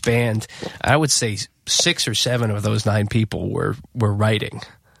 9-piece band. I would say 6 or 7 of those 9 people were writing,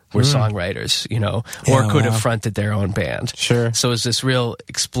 were songwriters, you know, or Yeah, could wow. have fronted their own band. Sure. So it was this real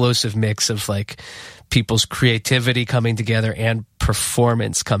explosive mix of like people's creativity coming together and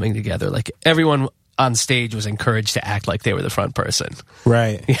performance coming together. Like everyone on stage was encouraged to act like they were the front person.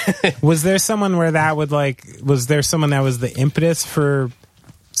 right. Was there someone where that would was there someone that was the impetus for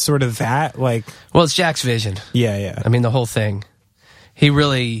sort of that? Like, Well, it's Jack's vision. yeah. I mean, the whole thing. He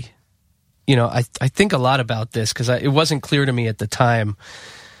really, you know, I think a lot about this because it wasn't clear to me at the time,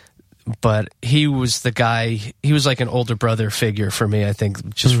 but he was the guy, he was like an older brother figure for me, I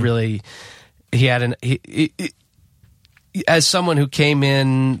think. Just really, he had as someone who you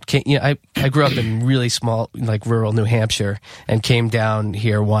know, I grew up in really small, like rural New Hampshire, and came down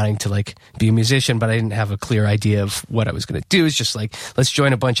here wanting to like be a musician, but I didn't have a clear idea of what I was going to do. It's just like, let's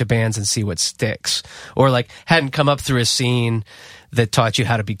join a bunch of bands and see what sticks. Or like hadn't come up through a scene that taught you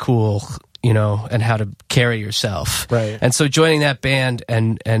how to be cool, you know, and how to carry yourself. Right. And so joining that band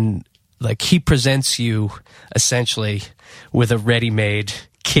and like he presents you essentially with a ready-made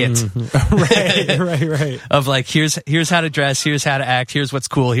kit. right. Of like, here's how to dress, here's how to act, here's what's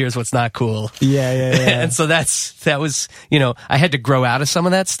cool, here's what's not cool. Yeah. And so that was, you know, I had to grow out of some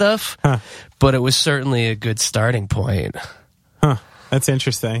of that stuff, but it was certainly a good starting point. That's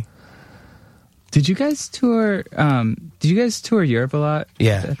interesting. Did you guys tour Europe a lot?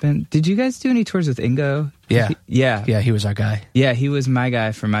 Yeah. Did you guys do any tours with Ingo? Yeah. Yeah. He was our guy. Yeah, he was my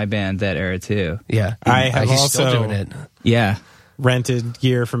guy for my band that era too. Yeah. I have He's also still doing it. Yeah. rented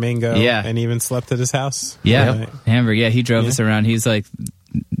gear from Ingo. Yeah. And even slept at his house. Yeah. Right. Hamburg. Yeah, he drove us around. He's like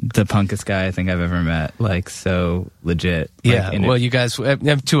the punkest guy I think I've ever met. Like, so legit. Yeah. Like, Well, you guys,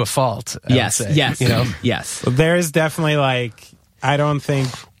 to a fault. I would say, yes. You know? Yes. There is definitely like, I don't think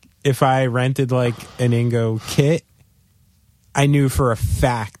if I rented like an Ingo kit, I knew for a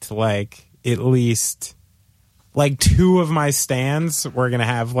fact like at least like 2 of my stands were going to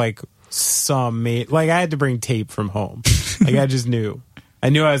have like like I had to bring tape from home. Like I just knew. I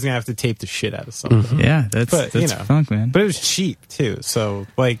knew I was going to have to tape the shit out of something. Yeah, that's you know, funk, man. But it was cheap too. So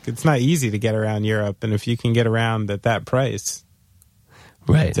like it's not easy to get around Europe, and if you can get around at that price,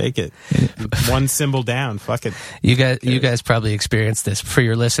 Right. take it. One cymbal down, fuck it. You guys probably experienced this. For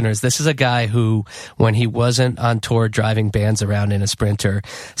your listeners, this is a guy who, when he wasn't on tour driving bands around in a Sprinter,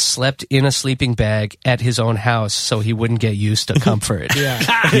 slept in a sleeping bag at his own house so he wouldn't get used to comfort. Yes.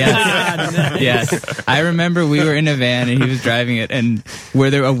 I remember we were in a van and he was driving it, and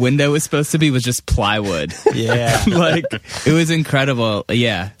where a window was supposed to be was just plywood. Yeah. Like, it was incredible.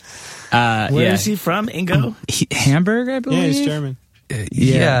 Yeah. Where is he from, Ingo? Hamburg, I believe. Yeah, he's German.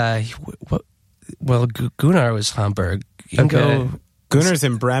 Yeah. Well, Gunnar was Hamburg. Gunnar's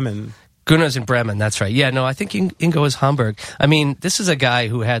in Bremen. Gunnar's in Bremen, that's right. Yeah, no, I think Ingo is Hamburg. I mean, this is a guy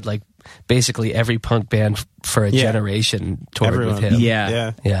who had like basically every punk band for a generation toured Everyone. with him.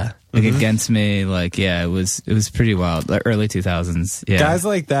 Yeah. Yeah. Like Against Me, like, yeah, it was pretty wild. Like early 2000s. Yeah. Guys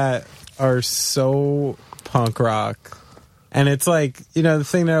like that are so punk rock. And it's like, you know, the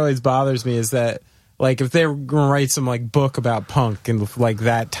thing that always bothers me is that, like, if they were going to write some, like, book about punk and, like,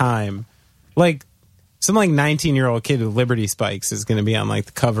 that time, like, some, like, 19-year-old kid with Liberty Spikes is going to be on, like,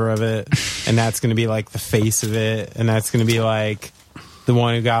 the cover of it. And that's going to be, like, the face of it. And that's going to be, like, the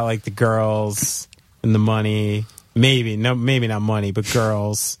one who got, like, the girls and the money. Maybe not money, but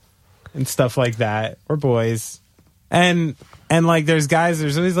girls and stuff like that. Or boys. And like, there's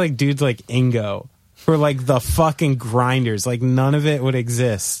always, like, dudes like Ingo who are, like, the fucking grinders. Like, none of it would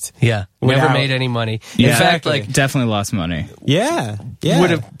exist. Yeah. Never made any money. Yeah, In fact, like, definitely lost money. Yeah. would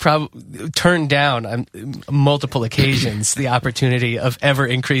have probably turned down on multiple occasions the opportunity of ever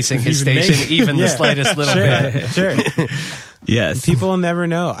increasing his station even the slightest little bit. Sure. Yes. People will never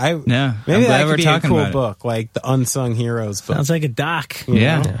know. No, I'm Maybe glad that we're could be a talking cool about it. book, like the Unsung Heroes book. Sounds like a doc.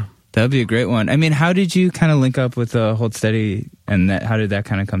 Yeah. That would be a great one. I mean, how did you kind of link up with Hold Steady, and how did that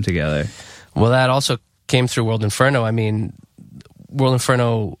kind of come together? Well, that also came through World Inferno. I mean, World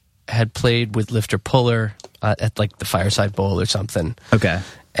Inferno had played with Lifter Puller at like the Fireside Bowl or something. Okay.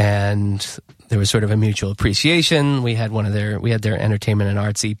 And there was sort of a mutual appreciation. We had their entertainment and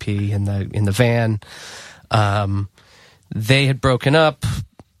arts EP in the van. They had broken up.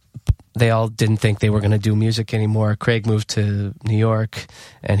 They all didn't think they were going to do music anymore. Craig moved to New York,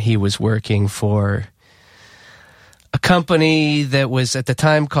 and he was working for a company that was at the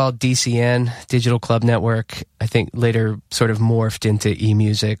time called DCN, Digital Club Network. I think later sort of morphed into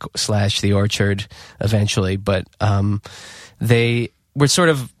eMusic / The Orchard eventually. But they were sort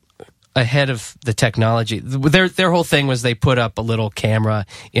of ahead of the technology. Their whole thing was they put up a little camera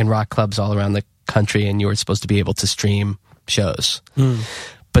in rock clubs all around the country, and you were supposed to be able to stream shows.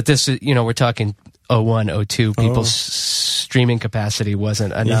 But this is, we're talking 01, 02. People's streaming capacity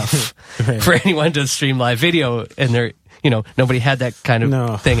wasn't enough for anyone to stream live video, and nobody had that kind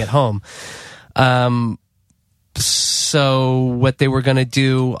of thing at home. So what they were going to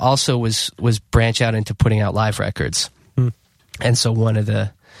do also was branch out into putting out live records. And so one of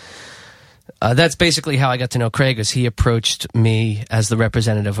the that's basically how I got to know Craig. Is he approached me as the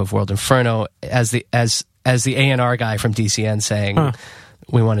representative of World Inferno, as the A&R guy from DCN, saying,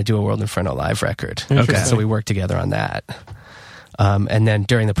 we want to do a World Inferno live record. Okay, so we worked together on that. And then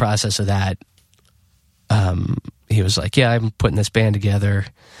during the process of that, he was like, "Yeah, I'm putting this band together.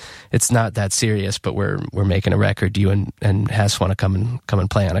 It's not that serious, but we're making a record. Do you and Hess want to come and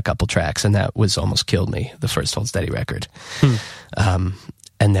play on a couple tracks?" And that was almost killed me, the first Hold Steady record.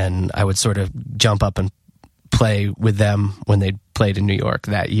 And then I would sort of jump up and play with them when they played in New York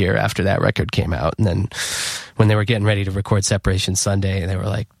that year after that record came out. And then when they were getting ready to record Separation Sunday, they were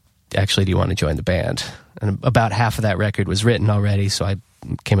like, "Actually, do you want to join the band?" And about half of that record was written already, so I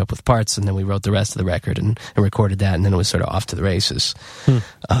came up with parts, and then we wrote the rest of the record and recorded that, and then it was sort of off to the races.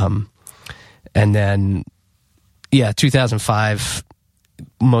 And then, 2005,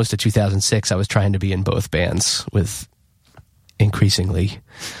 most of 2006, I was trying to be in both bands with increasingly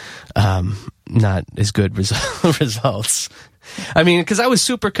not as good results. I mean, because I was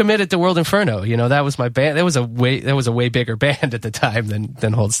super committed to World Inferno. That was my band. That was a way bigger band at the time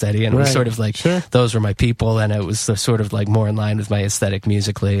than Hold Steady, and it was sort of like those were my people, and it was sort of like more in line with my aesthetic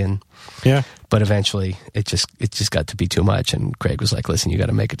musically. And but eventually, it just got to be too much, and Craig was like, "Listen, you got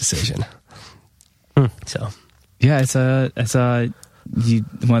to make a decision." So I saw you,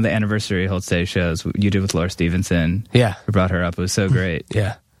 one of the anniversary Hold Steady shows you did with Laura Stevenson. Yeah, we brought her up. It was so great.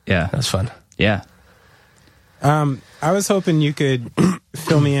 Yeah, that was fun. Yeah. I was hoping you could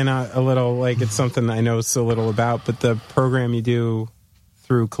fill me in a little, like it's something I know so little about, but the program you do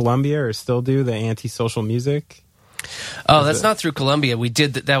through Columbia, or still do, the Antisocial Music? Oh, that's not through Columbia. We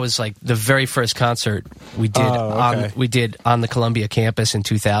did that was like the very first concert we did we did on the Columbia campus in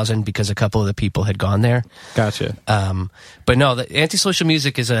 2000 because a couple of the people had gone there. Gotcha. But no, the Antisocial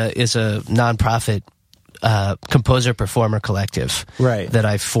Music is a nonprofit composer performer collective that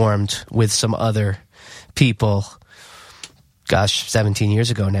I formed with some other people, 17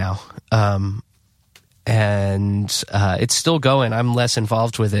 years ago now. And it's still going. I'm less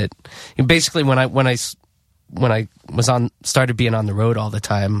involved with it. Basically, when I started being on the road all the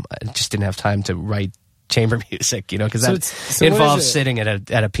time, I just didn't have time to write chamber music, because that involves sitting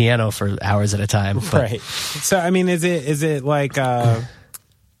at a piano for hours at a time. Right. So I mean, is it like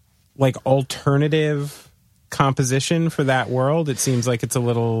alternative composition for that world? It seems like it's a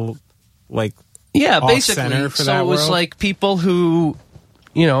little like basically. For so it was like people who,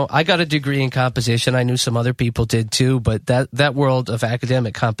 I got a degree in composition. I knew some other people did too, but that world of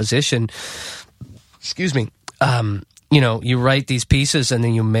academic composition, excuse me, you write these pieces and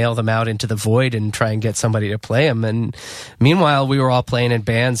then you mail them out into the void and try and get somebody to play them. And meanwhile, we were all playing in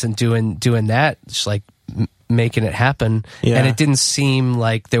bands and doing that, just like making it happen. Yeah. And it didn't seem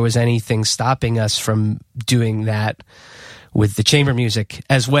like there was anything stopping us from doing that with the chamber music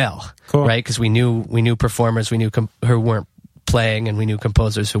as well. Cool. Right? Because we knew performers, we knew who weren't playing, and we knew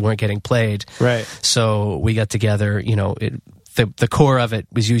composers who weren't getting played. Right. So we got together, the core of it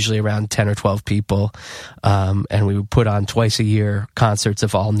was usually around 10 or 12 people, and we would put on twice a year concerts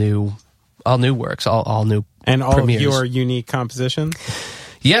of all new works, all new and all premieres. Of your unique compositions.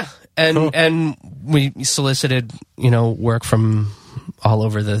 Yeah, and we solicited work from all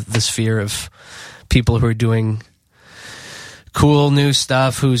over the sphere of people who are doing cool new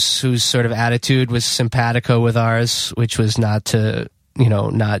stuff, whose sort of attitude was simpatico with ours, which was not to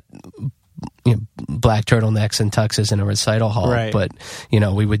not black turtlenecks and tuxes in a recital hall, right. But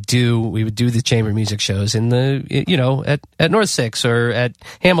we would do the chamber music shows in the at North Six or at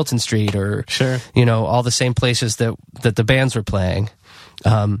Hamilton Street or all the same places that the bands were playing,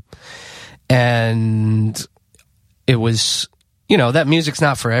 and it was that music's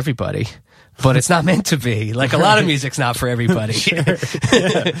not for everybody, but it's not meant to be. Like a lot of music's not for everybody. So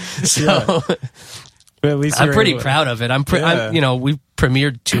But at least I'm you're pretty able- proud of it. I'm we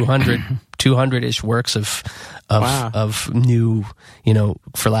premiered 200-ish works of Wow. of new,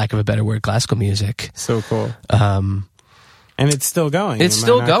 for lack of a better word, classical music. So cool. And it's still going. It's Am I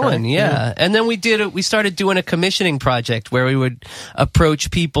still not going, correct? yeah. And then we started doing a commissioning project where we would approach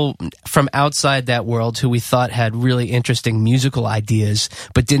people from outside that world who we thought had really interesting musical ideas,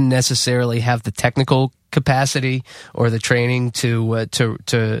 but didn't necessarily have the technical capacity or the training to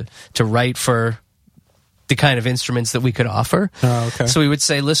write for the kind of instruments that we could offer. Oh, okay. So we would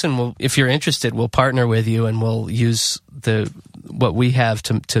say, listen, if you're interested, we'll partner with you and we'll use what we have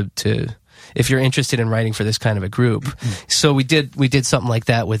to if you're interested in writing for this kind of a group. So we did something like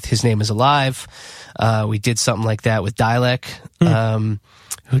that with His Name Is Alive. We did something like that with Dialect. We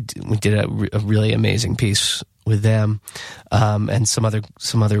did a really amazing piece with them, and some other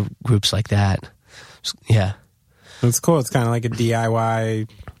groups like that. Yeah. It's cool. It's kind of like a DIY,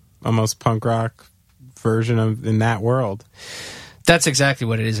 almost punk rock version of in that world. That's exactly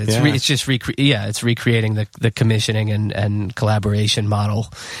what it is. It's Yeah. it's just it's recreating the commissioning and collaboration model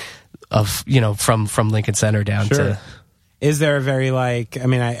of from Lincoln Center down to. Is there a very I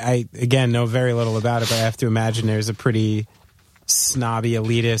again know very little about it, but I have to imagine there's a pretty snobby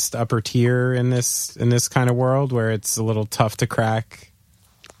elitist upper tier in this kind of world where it's a little tough to crack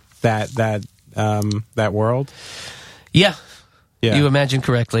that world. Yeah. Yeah. You imagine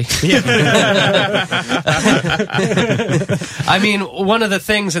correctly. I mean, one of the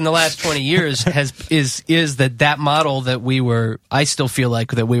things in the last 20 years is that model that I still feel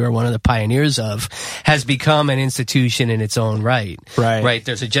like that we were one of the pioneers of, has become an institution in its own right. Right.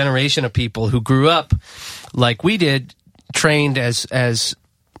 There's a generation of people who grew up like we did, trained as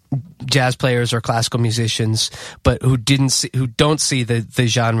jazz players or classical musicians, but who don't see the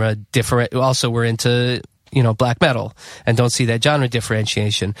genre different. Also, we're into black metal and don't see that genre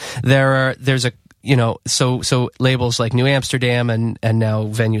differentiation. There's a so labels like New Amsterdam and now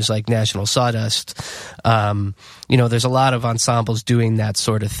venues like National Sawdust. There's a lot of ensembles doing that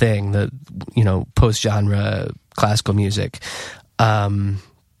sort of thing. The post genre classical music. For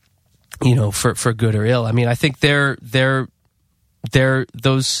good or ill. I mean, I think they're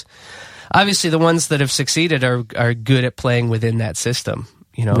those. Obviously, the ones that have succeeded are good at playing within that system.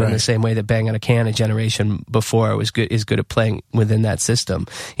 In the same way that Bang on a Can a generation before is good at playing within that system.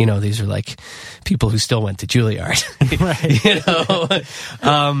 These are like people who still went to Juilliard. Right.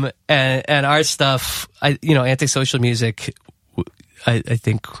 And our stuff, antisocial music, I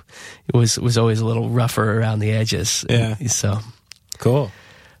think it was always a little rougher around the edges. Yeah. So Cool.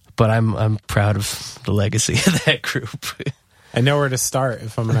 But I'm proud of the legacy of that group. I know where to start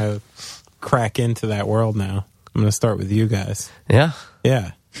if I'm going to crack into that world now. I'm going to start with you guys. Yeah.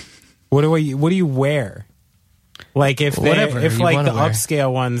 Yeah. What do you wear? Like if Whatever the you wanna wear.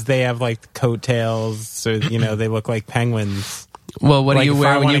 upscale ones, they have like coattails or they look like penguins. Well, what Like, do you if wear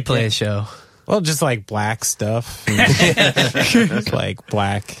I when wanna you play get- a show? Well, just like black stuff. Just like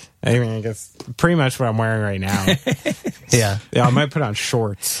black. I mean, I guess pretty much what I'm wearing right now. Yeah. Yeah, I might put on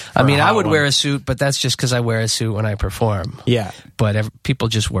shorts. I mean, for a I hot would one. wear a suit, but that's just because I wear a suit when I perform. Yeah. But people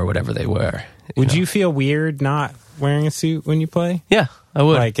just wear whatever they wear. Would you feel weird not wearing a suit when you play? Yeah, I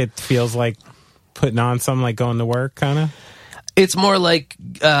would. Like it feels like putting on something like going to work, kind of. It's more like,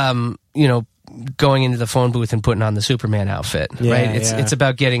 going into the phone booth and putting on the Superman outfit, Yeah, right? yeah. It's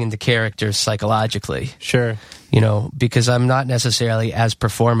about getting into character psychologically, Sure. because I'm not necessarily as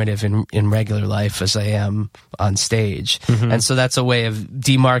performative in regular life as I am on stage. Mm-hmm. And so that's a way of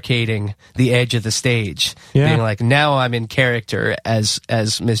demarcating the edge of the stage. Yeah. Being like, now I'm in character as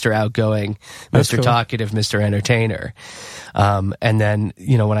Mr. Outgoing, That's Mr. cool. Talkative, Mr. Entertainer. And then,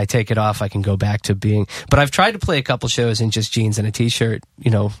 when I take it off, I can go back to being, but I've tried to play a couple shows in just jeans and a t-shirt,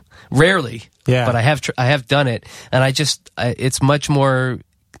 rarely. Yeah. But I have done it, and it's much more.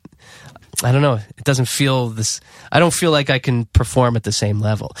 I don't know. It doesn't feel this. I don't feel like I can perform at the same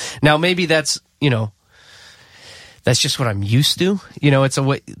level. Now, maybe that's just what I'm used to. It's a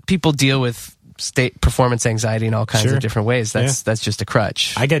way people deal with performance anxiety in all kinds Sure. of different ways. That's just a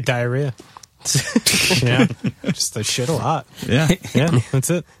crutch. I get diarrhea. Yeah. Just I shit a lot. Yeah. Yeah, that's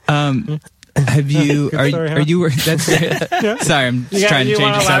it. Have you? Good Are story, huh? you? That's sorry. I'm just trying to you change the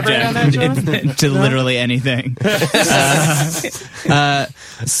wanna elaborate on subject to literally anything.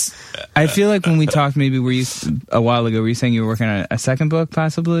 I feel like when we talked, maybe a while ago, were you saying you were working on a second book,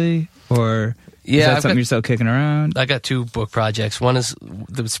 possibly, or is Yeah, that I've something got- you're still kicking around? I got two book projects. One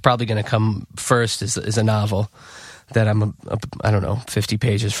that's probably going to come first is a novel that I'm I don't know 50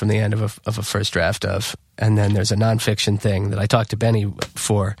 pages from the end of a first draft of, and then there's a nonfiction thing that I talked to Benny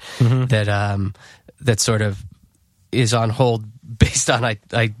for that sort of is on hold based on I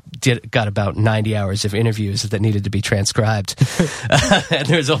got about 90 hours of interviews that needed to be transcribed, and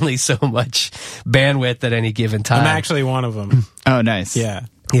there's only so much bandwidth at any given time. I'm actually one of them. Oh, nice. Yeah.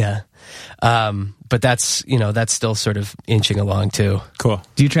 Yeah. But that's still sort of inching along too. Cool.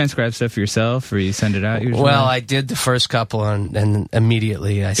 Do you transcribe stuff yourself, or you send it out usually? Well, I did the first couple, and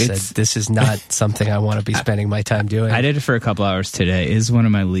immediately I said, this is not something I want to be spending my time doing. I did it for a couple hours today. It is one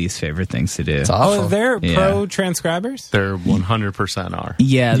of my least favorite things to do. It's awful. Oh, they're Yeah. pro transcribers? There 100% are.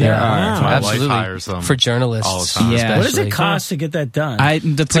 Yeah, there Yeah. are. Wow. My Absolutely. wife hires them For journalists. all the time. Yeah. What does it especially. cost to get that done?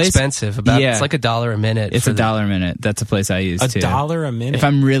 The It's place expensive. It's like $1 a minute. It's for $1 a minute. That's a place I use too. $1 a minute? If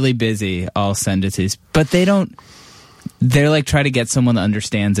I'm really busy, I'll send it to these. But they don't. They're like try to get someone that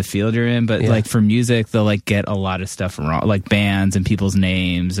understands the field you're in. But Yeah. like for music, they'll like get a lot of stuff wrong, like bands and people's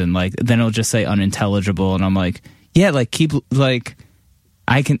names, and like then it'll just say unintelligible, and I'm like, yeah, like keep like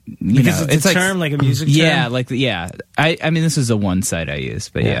I can because it's a like term, like a music term. yeah, like yeah. I mean this is the one site I use,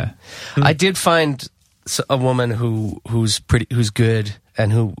 but yeah. I did find a woman who's good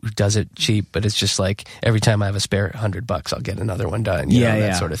and who does it cheap, but it's just like every time I have a spare $100, I'll get another one done. You know,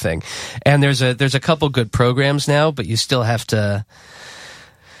 that sort of thing. And there's a couple good programs now, but you still have to.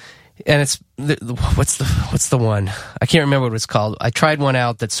 And it's what's the one? I can't remember what it's called. I tried one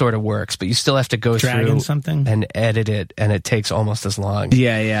out that sort of works, but you still have to go through something and edit it, and it takes almost as long.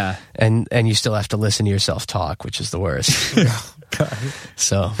 Yeah. And you still have to listen to yourself talk, which is the worst.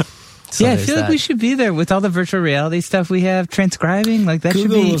 So yeah, I there's feel like that. we should be there with all the virtual reality stuff we have. Transcribing, like that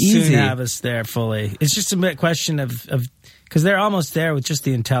Google should be will easy. soon have us there fully. It's just a question of because they're almost there with just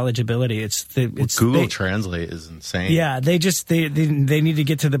the intelligibility. Google Translate is insane. Yeah, they need to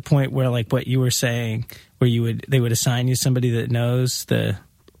get to the point where, like what you were saying, where they would assign you somebody that knows the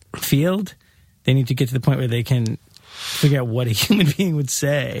field. They need to get to the point where they can figure out what a human being would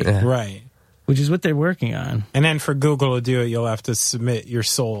say, Right. which is what they're working on. And then for Google to do it, you'll have to submit your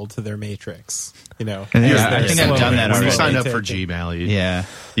soul to their matrix. You know, Yeah, I think I've done that When you already. sign up for Gmail,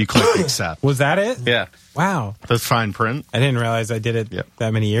 you click accept. Was that it? Yeah. Wow. That's fine print. I didn't realize I did it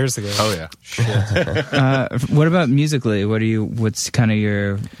that many years ago. Oh, yeah. What about musically? What are you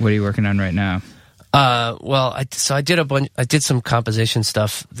working on right now? Well, I did some composition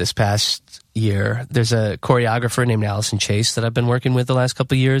stuff this past year. There's a choreographer named Allison Chase that I've been working with the last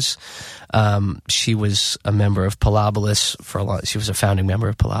couple of years. She was a member of Pilobolus she was a founding member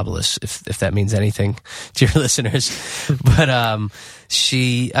of Pilobolus, if that means anything to your listeners. But I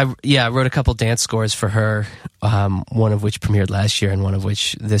wrote a couple dance scores for her, one of which premiered last year and one of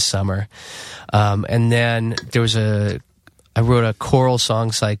which this summer. And then I wrote a choral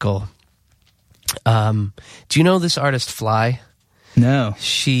song cycle. Do you know this artist Fly? No.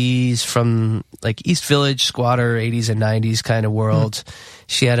 She's from like East Village, squatter, 80s and 90s kind of world.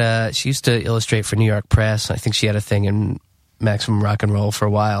 She used to illustrate for New York Press. I think she had a thing in Maximum Rock and Roll for a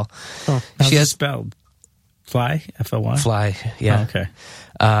while. Oh, she has spelled Fly, F-L-Y? Fly, yeah.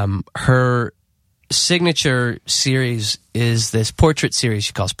 Oh, okay. Her signature series is this portrait series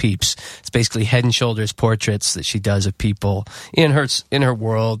she calls Peeps. It's basically head and shoulders portraits that she does of people in her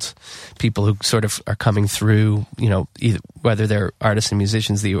world, people who sort of are coming through, either whether they're artists and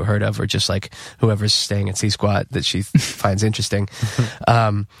musicians that you heard of or just like whoever's staying at C-Squat that she finds interesting.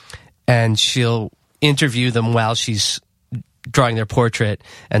 And she'll interview them while she's drawing their portrait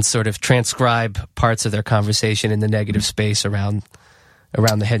and sort of transcribe parts of their conversation in the negative space around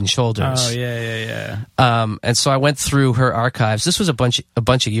the head and shoulders. Oh, yeah. And so I went through her archives. This was a bunch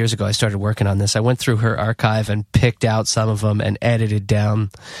of years ago I started working on this. I went through her archive and picked out some of them and edited down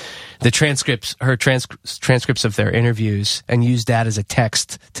the transcripts of their interviews and used that as a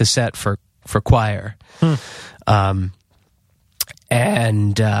text to set for choir.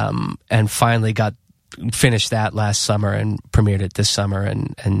 And finally finished that last summer and premiered it this summer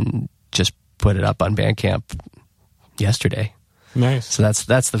and just put it up on Bandcamp yesterday. Nice. So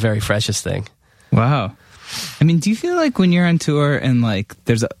that's the very freshest thing. Wow. I mean, do you feel like when you're on tour and like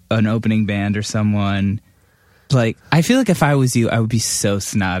there's an opening band or someone, like I feel like if I was you, I would be so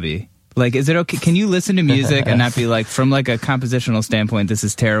snobby. Like, is it okay? Can you listen to music and not be like, from like a compositional standpoint, this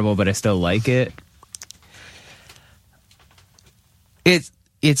is terrible, but I still like it?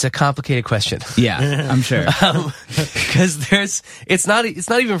 It's a complicated question. Yeah, I'm sure. Because it's not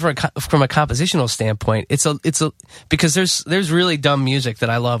even from a compositional standpoint. Because there's really dumb music that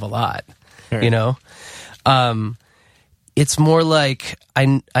I love a lot. Sure. It's more like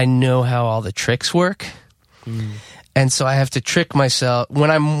I know how all the tricks work, And so I have to trick myself when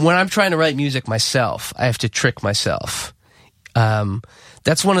I'm trying to write music myself. I have to trick myself.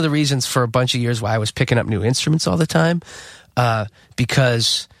 That's one of the reasons for a bunch of years why I was picking up new instruments all the time,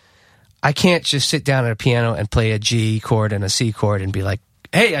 because I can't just sit down at a piano and play a G chord and a C chord and be like,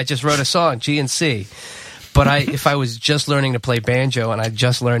 "Hey, I just wrote a song, G and C." But if I was just learning to play banjo and I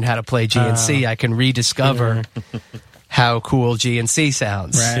just learned how to play G and C, I can rediscover how cool G and C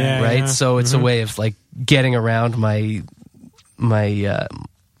sounds, right? So it's a way of like getting around my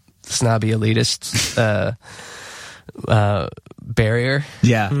snobby elitist barrier.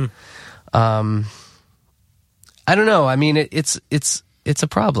 Yeah. I don't know. I mean, it's a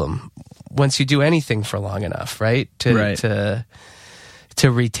problem once you do anything for long enough, right? To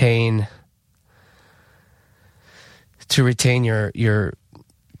retain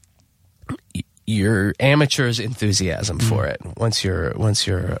your amateur's enthusiasm for it once you're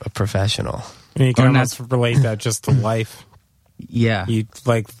a professional. And you can almost relate that just to life. Yeah. You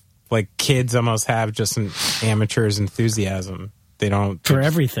like kids almost have just an amateur's enthusiasm. They don't For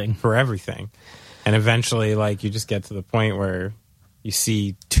everything. And eventually, like, you just get to the point where you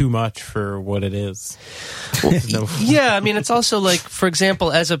see too much for what it is. Yeah, I mean, it's also like, for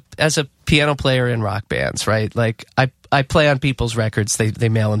example, as a piano player in rock bands, right? Like, I play on people's records. They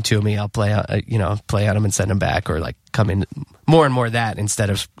mail them to me. I'll play on them and send them back, or like come in more and more of that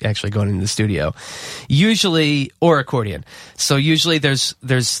instead of actually going into the studio. Usually, or accordion. So usually there's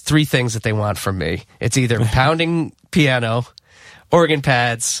three things that they want from me. It's either pounding piano, organ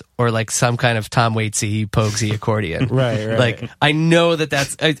pads, or like some kind of Tom Waitsy, Poguesy accordion. Right. Like, I know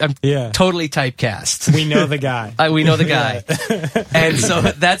that's I'm totally typecast. We know the guy. We know the guy. And so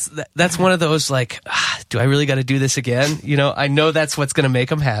that's one of those, like, do I really got to do this again? You know, I know that's what's going to make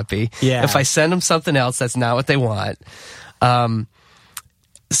them happy. Yeah. If I send them something else, that's not what they want.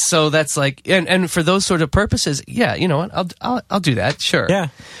 So that's like, and for those sort of purposes, yeah, you know what? I'll do that. Sure. Yeah.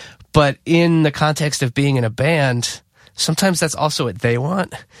 But in the context of being in a band, sometimes that's also what they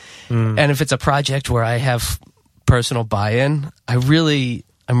want. And if it's a project where I have personal buy-in,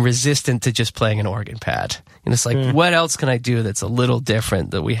 I'm resistant to just playing an organ pad. And it's like, what else can I do that's a little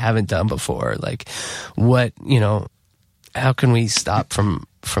different that we haven't done before? Like, how can we stop from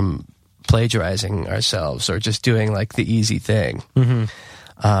plagiarizing ourselves or just doing like the easy thing?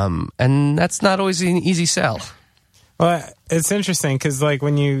 And that's not always an easy sell. Well, it's interesting because, like,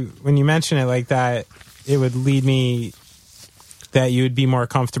 when you mention it like that, it would lead me that you would be more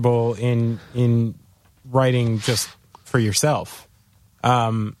comfortable in writing just for yourself.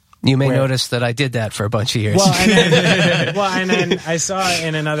 You may notice that I did that for a bunch of years. Well, and then I saw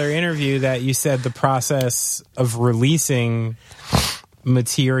in another interview that you said the process of releasing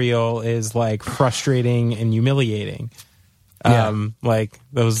material is like frustrating and humiliating. Like,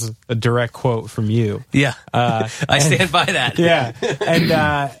 that was a direct quote from you. Yeah. I stand by that. Yeah.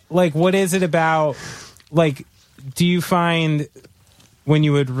 And like, what is it about, like, do you find when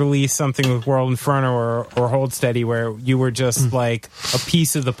you would release something with World Inferno or Hold Steady where you were just like a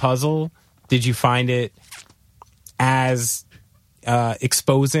piece of the puzzle, did you find it as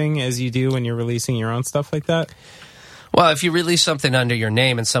exposing as you do when you're releasing your own stuff like that? Well, if you release something under your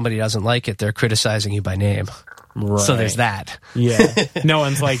name and somebody doesn't like it, they're criticizing you by name. Right. So there's that. Yeah. No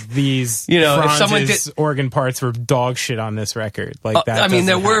one's like, these if someone organ parts were dog shit on this record. Like that. I mean,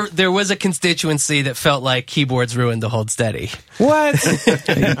 there was a constituency that felt like keyboards ruined the Hold Steady. What?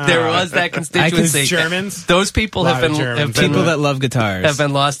 There was that constituency. Germans? Those people have been people that love guitars have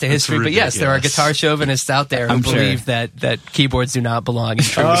been lost to history. But yes, there are guitar chauvinists out there who believe that keyboards do not belong in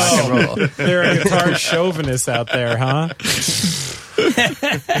true rock and roll. There are guitar chauvinists out there, huh?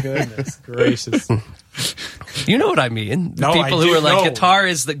 Goodness gracious. You know what I mean? The No, people I who do are like, know. guitar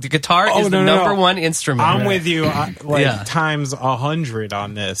is the number one instrument. I'm with you, Yeah. times 100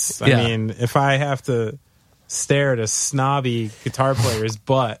 on this. Yeah. I mean, if I have to stare at a snobby guitar player's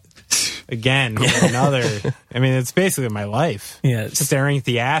butt again, another. I mean, it's basically my life. Yeah, staring at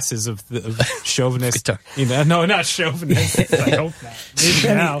the asses of chauvinist. Guitar. No, not chauvinists. I hope not. Maybe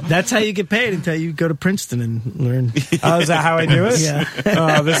now. That's how you get paid until you go to Princeton and learn. Oh, is that how I do it? Yeah.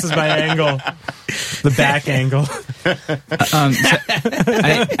 Oh, this is my angle. The back angle.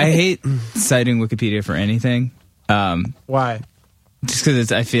 I hate citing Wikipedia for anything. Why? Just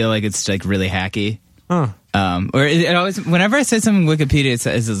because I feel like it's like really hacky. Huh. Or it always, whenever I say something in Wikipedia,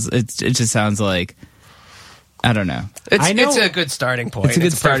 it just sounds like, I don't know. It's a good starting point. It's a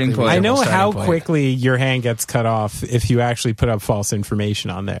good starting point. I know starting how point. quickly your hand gets cut off if you actually put up false information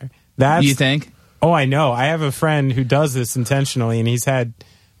on there. That's, You think? Oh, I know. I have a friend who does this intentionally, and he's had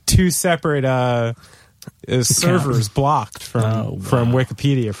 2 separate servers blocked from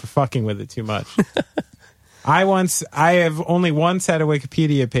Wikipedia for fucking with it too much. I have only once had a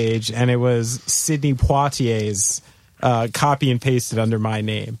Wikipedia page, and it was Sidney Poitier's copy and pasted under my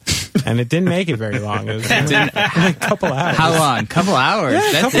name. And it didn't make it very long. It was only a couple hours. How long? Couple hours.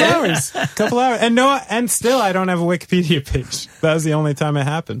 Yeah, That's couple hours. And still I don't have a Wikipedia page. That was the only time it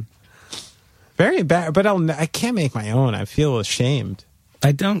happened. Very bad, but I can't make my own. I feel ashamed.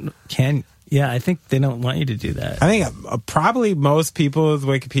 I think they don't want you to do that. I think probably most people with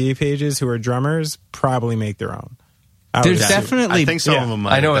Wikipedia pages who are drummers probably make their own. There's definitely. I think some of them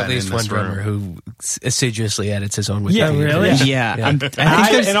might I know have at been least in one this drummer room. who assiduously edits his own Wikipedia. Yeah, really? page. Yeah. Yeah. I think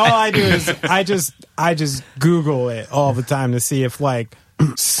there's- And all I do is I just Google it all the time to see if like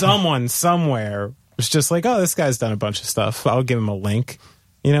someone somewhere was just like, oh, this guy's done a bunch of stuff. I'll give him a link.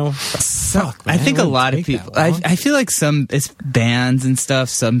 You know, fuck, man, I think it a wouldn't lot of take people. that long. I feel like it's bands and stuff.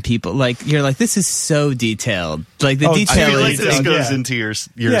 Some people like you're like this is so detailed. Like the Oh, detail I feel like is this goes yeah. into your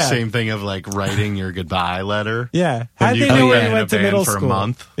Yeah. same thing of like writing your goodbye letter. Yeah. When How'd you they go know where in you a went to band middle for a school?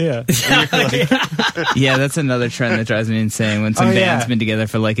 month. Yeah. yeah. That's another trend that drives me insane. When some Oh, band's yeah. been together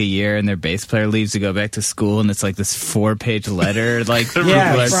for like a year and their bass player leaves to go back to school and it's like this 4-page letter. Like Yeah,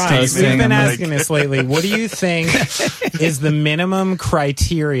 people are Brian, posting. we've been I'm like, asking this lately. What do you think is the minimum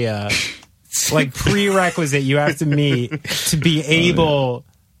criteria, like prerequisite you have to meet to be able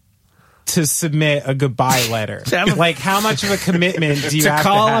to submit a goodbye letter? Like, how much of a commitment do you To have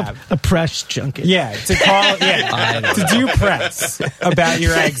call to have? a press junket. Yeah, to do press about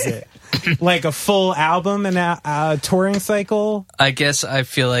your exit. Like a full album and a touring cycle? I guess I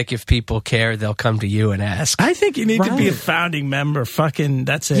feel like if people care, they'll come to you and ask. I think you need to be a Right. founding member. Fucking,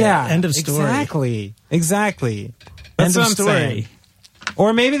 that's it. Yeah. End of story. Exactly. That's End of what I'm story. saying.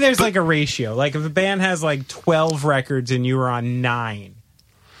 Or maybe there's like a ratio. Like if a band has like 12 records and you were on 9.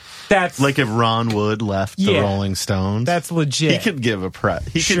 That's Like if Ron Wood left the Yeah. Rolling Stones, that's legit. he could give a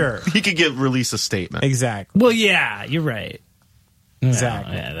Sure. He could release a statement. Exactly. Well, yeah, you're right.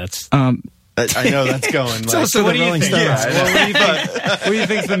 Exactly. Yeah, that's. I know that's going. Like, also What the do you Rolling think? Stones. Yeah, well, what do you think? What do you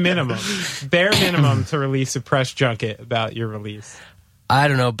think's the minimum? Bare minimum to release a press junket about your release. I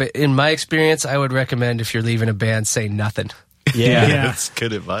don't know, but in my experience, I would recommend if you're leaving a band, say nothing. Yeah. that's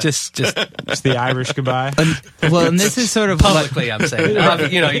good advice. Just Just the Irish goodbye. well, and this is sort of what, publicly, I'm saying.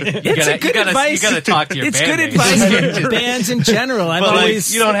 You know, you gotta talk to your It's band. good advice for bands in general. I've But like,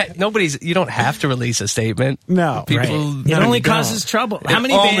 always. you don't have to release a statement. No. People, Right. It only causes trouble. It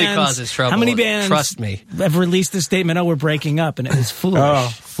only causes trouble. How many bands? Trust me. Have released the statement? Oh, we're breaking up, and it was foolish. Oh,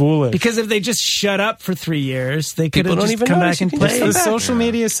 foolish. Because if they just shut up for 3 years, they could People have don't just even come notice. back You and can play. just the come back. social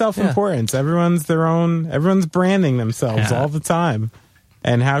media self-importance. Everyone's branding themselves Yeah. all the time.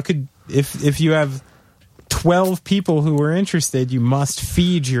 And how could if you have 12 people who are interested, you must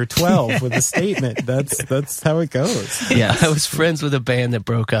feed your 12 with a statement. That's how it goes. yeah. I was friends with a band that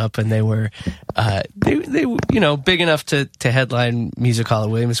broke up, and they were, they you know, big enough to headline Music Hall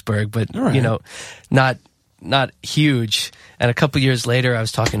of Williamsburg, but All right. you know, not huge. And a couple years later, I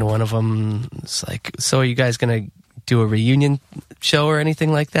was talking to one of them. It's like, so are you guys going to do a reunion show or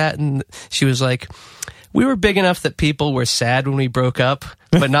anything like that? And she was like, we were big enough that people were sad when we broke up,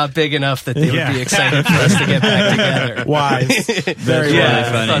 but not big enough that they Yeah. would be excited for us to get back together. Wise. Very Yeah,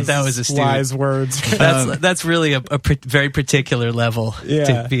 wise. I thought that was astute. Wise words. That's really a very particular level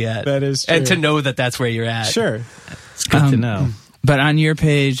Yeah, to be at. that is and true. to know that that's where you're at. Sure. It's good to know. But on your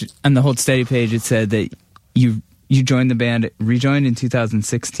page, on the Hold Steady page, it said that you rejoined in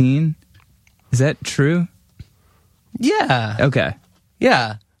 2016. Is that true? Yeah. Okay.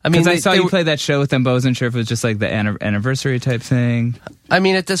 Yeah. I mean, Because I saw you were- play that show with them, but I wasn't sure if it was just like the anniversary type thing. I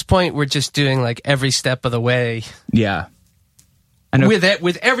mean, at this point, we're just doing like every step of the way Yeah. I know.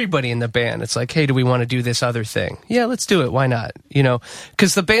 with everybody in the band. It's like, hey, do we want to do this other thing? Yeah, let's do it. Why not? You know,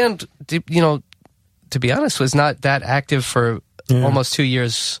 because the band, you know, to be honest, was not that active for almost 2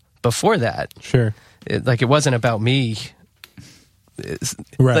 years before that. Sure. It wasn't about me.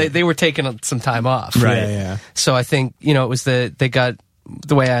 Right. They were taking some time off. Right. Yeah. So I think, you know, it was the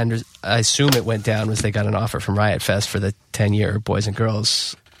way I assume it went down was they got an offer from Riot Fest for the 10-year Boys and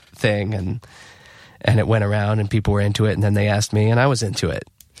Girls thing, and it went around and people were into it, and then they asked me and I was into it.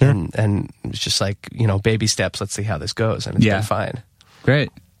 Sure. And it was just like, you know, baby steps, let's see how this goes, and it's Yeah. been fine. Great.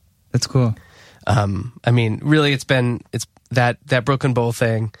 That's cool. I mean, really it's that Brooklyn Bowl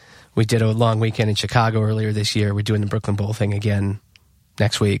thing. We did a long weekend in Chicago earlier this year. We're doing the Brooklyn Bowl thing again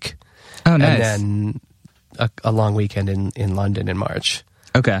next week. Oh, nice. And then a long weekend in London in March.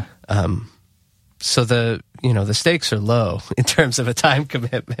 Okay. So the stakes are low in terms of a time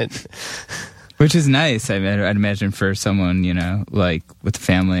commitment. Which is nice. I'd imagine for someone, like with a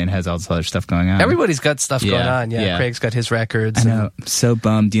family and has all this other stuff going on. Everybody's got stuff going on. Yeah. Craig's got his records. I know. I'm so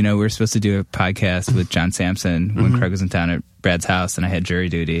bummed. We were supposed to do a podcast with John Sampson when Craig was in town at Brad's house, and I had jury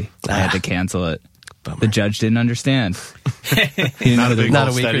duty. I had to cancel it. Bummer. The judge didn't understand. Not a big not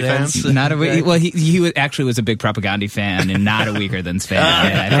a Steady Weaker fan? Thans. Not a well, he was a big Propaganda fan and not a Weaker Thans fan.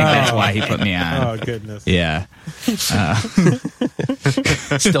 And I think that's why he put me on. Oh, goodness. Yeah.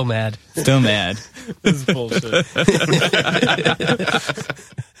 Still mad. Still mad. This is bullshit.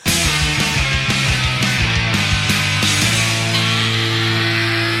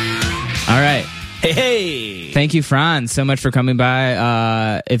 All right. Hey. Thank you, Franz, so much for coming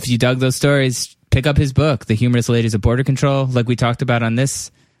by. If you dug those stories, pick up his book, The Humorous Ladies of Border Control, like we talked about on this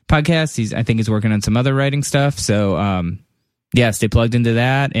podcast. I think he's working on some other writing stuff. So, stay plugged into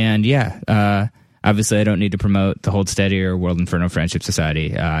that. And obviously I don't need to promote the Hold Steady or World Inferno Friendship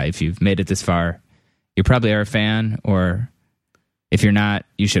Society. If you've made it this far, you probably are a fan, or if you're not,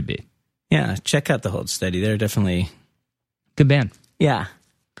 you should be. Yeah, check out the Hold Steady. They're definitely Good band. Yeah.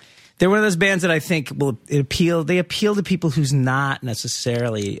 They're one of those bands that I think they appeal to people who's not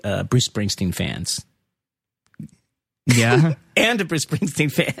necessarily Bruce Springsteen fans. Yeah. And to Bruce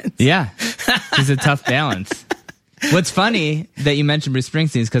Springsteen fans. Yeah. It's a tough balance. What's funny that you mentioned Bruce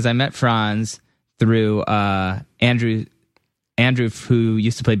Springsteen is because I met Franz through Andrew, who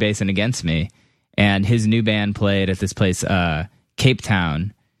used to play bass in Against Me, and his new band played at this place, Cape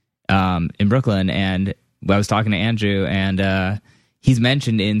Town, in Brooklyn, and I was talking to Andrew, and he's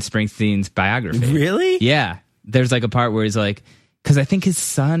mentioned in Springsteen's biography. Really? Yeah. There's like a part where he's like, because I think his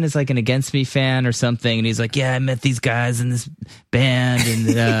son is like an Against Me fan or something, and he's like, yeah, I met these guys in this band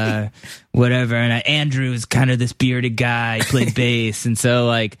and whatever, and Andrew is kind of this bearded guy, he played bass, and so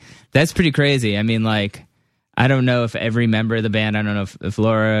like that's pretty crazy. I mean, like, I don't know if every member of the band, I don't know if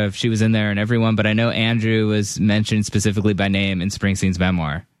Laura, if she was in there and everyone, but I know Andrew was mentioned specifically by name in Springsteen's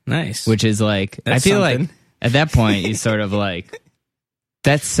memoir. Nice. Which is like, That's I feel something. like at that point you sort of like,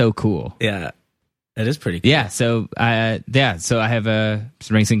 that's so cool. Yeah. That is pretty cool. Yeah, so I have a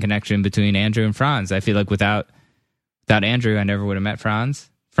Springsteen connection between Andrew and Franz. I feel like without Andrew, I never would have met Franz.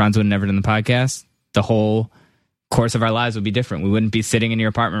 Franz would have never done the podcast. The whole course of our lives would be different. We wouldn't be sitting in your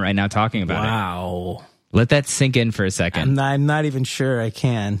apartment right now talking about it. Wow. Let that sink in for a second. I'm not even sure I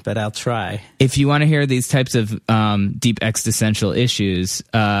can, but I'll try. If you want to hear these types of deep existential issues,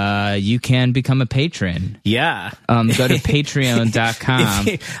 you can become a patron. Yeah. Go to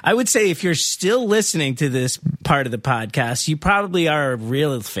patreon.com. I would say if you're still listening to this part of the podcast, you probably are a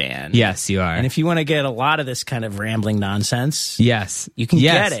real fan. Yes, you are. And if you want to get a lot of this kind of rambling nonsense, yes, you can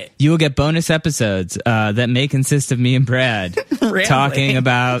get it. You will get bonus episodes that may consist of me and Brad talking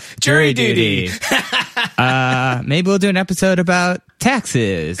about jury duty. Maybe we'll do an episode about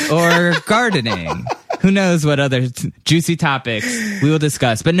taxes or gardening. Who knows what other juicy topics we will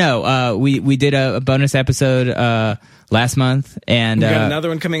discuss. But no, we did a bonus episode last month, and we got another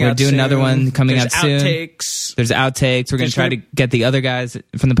one coming out We're doing soon. another one coming There's out soon. Outtakes. There's outtakes. We're going to try to get the other guys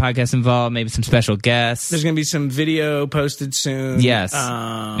from the podcast involved, maybe some special guests. There's going to be some video posted soon. Yes.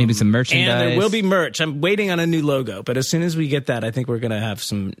 Maybe some merchandise. And there will be merch. I'm waiting on a new logo, but as soon as we get that, I think we're going to have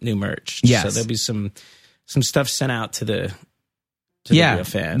some new merch. Yes. So there'll be some stuff sent out to the real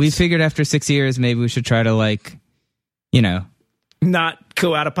fans. We figured after 6 years, maybe we should try to not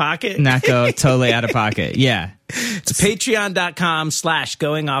go out of pocket. not go totally out of pocket. Yeah. It's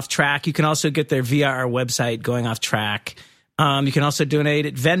patreon.com/goingofftrack. You can also get there via our website, Going Off Track. You can also donate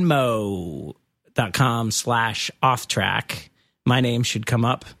at venmo.com/offtrack. My name should come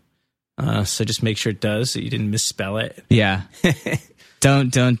up. So just make sure it does, so you didn't misspell it. Yeah.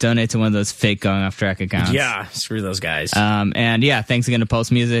 Don't donate to one of those fake Going Off Track accounts. Yeah, screw those guys. And yeah, thanks again to Pulse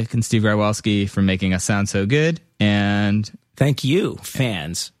Music and Steve Garwalski for making us sound so good. And thank you,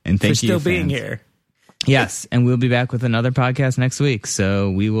 fans, and thank for you, still being fans. here. Yes, and we'll be back with another podcast next week. So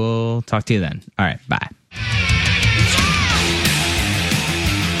we will talk to you then. All right, bye.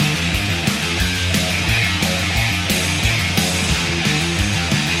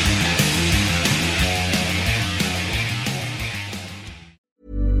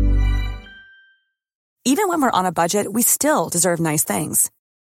 Even when we're on a budget, we still deserve nice things.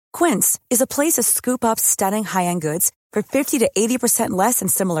 Quince is a place to scoop up stunning high-end goods for 50 to 80% less than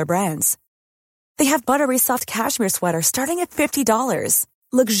similar brands. They have buttery soft cashmere sweaters starting at $50,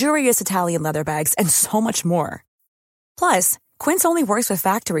 luxurious Italian leather bags, and so much more. Plus, Quince only works with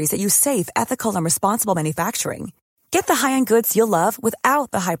factories that use safe, ethical, and responsible manufacturing. Get the high-end goods you'll love without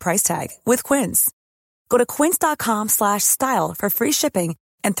the high price tag with Quince. Go to quince.com/style for free shipping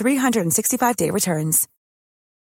and 365-day returns.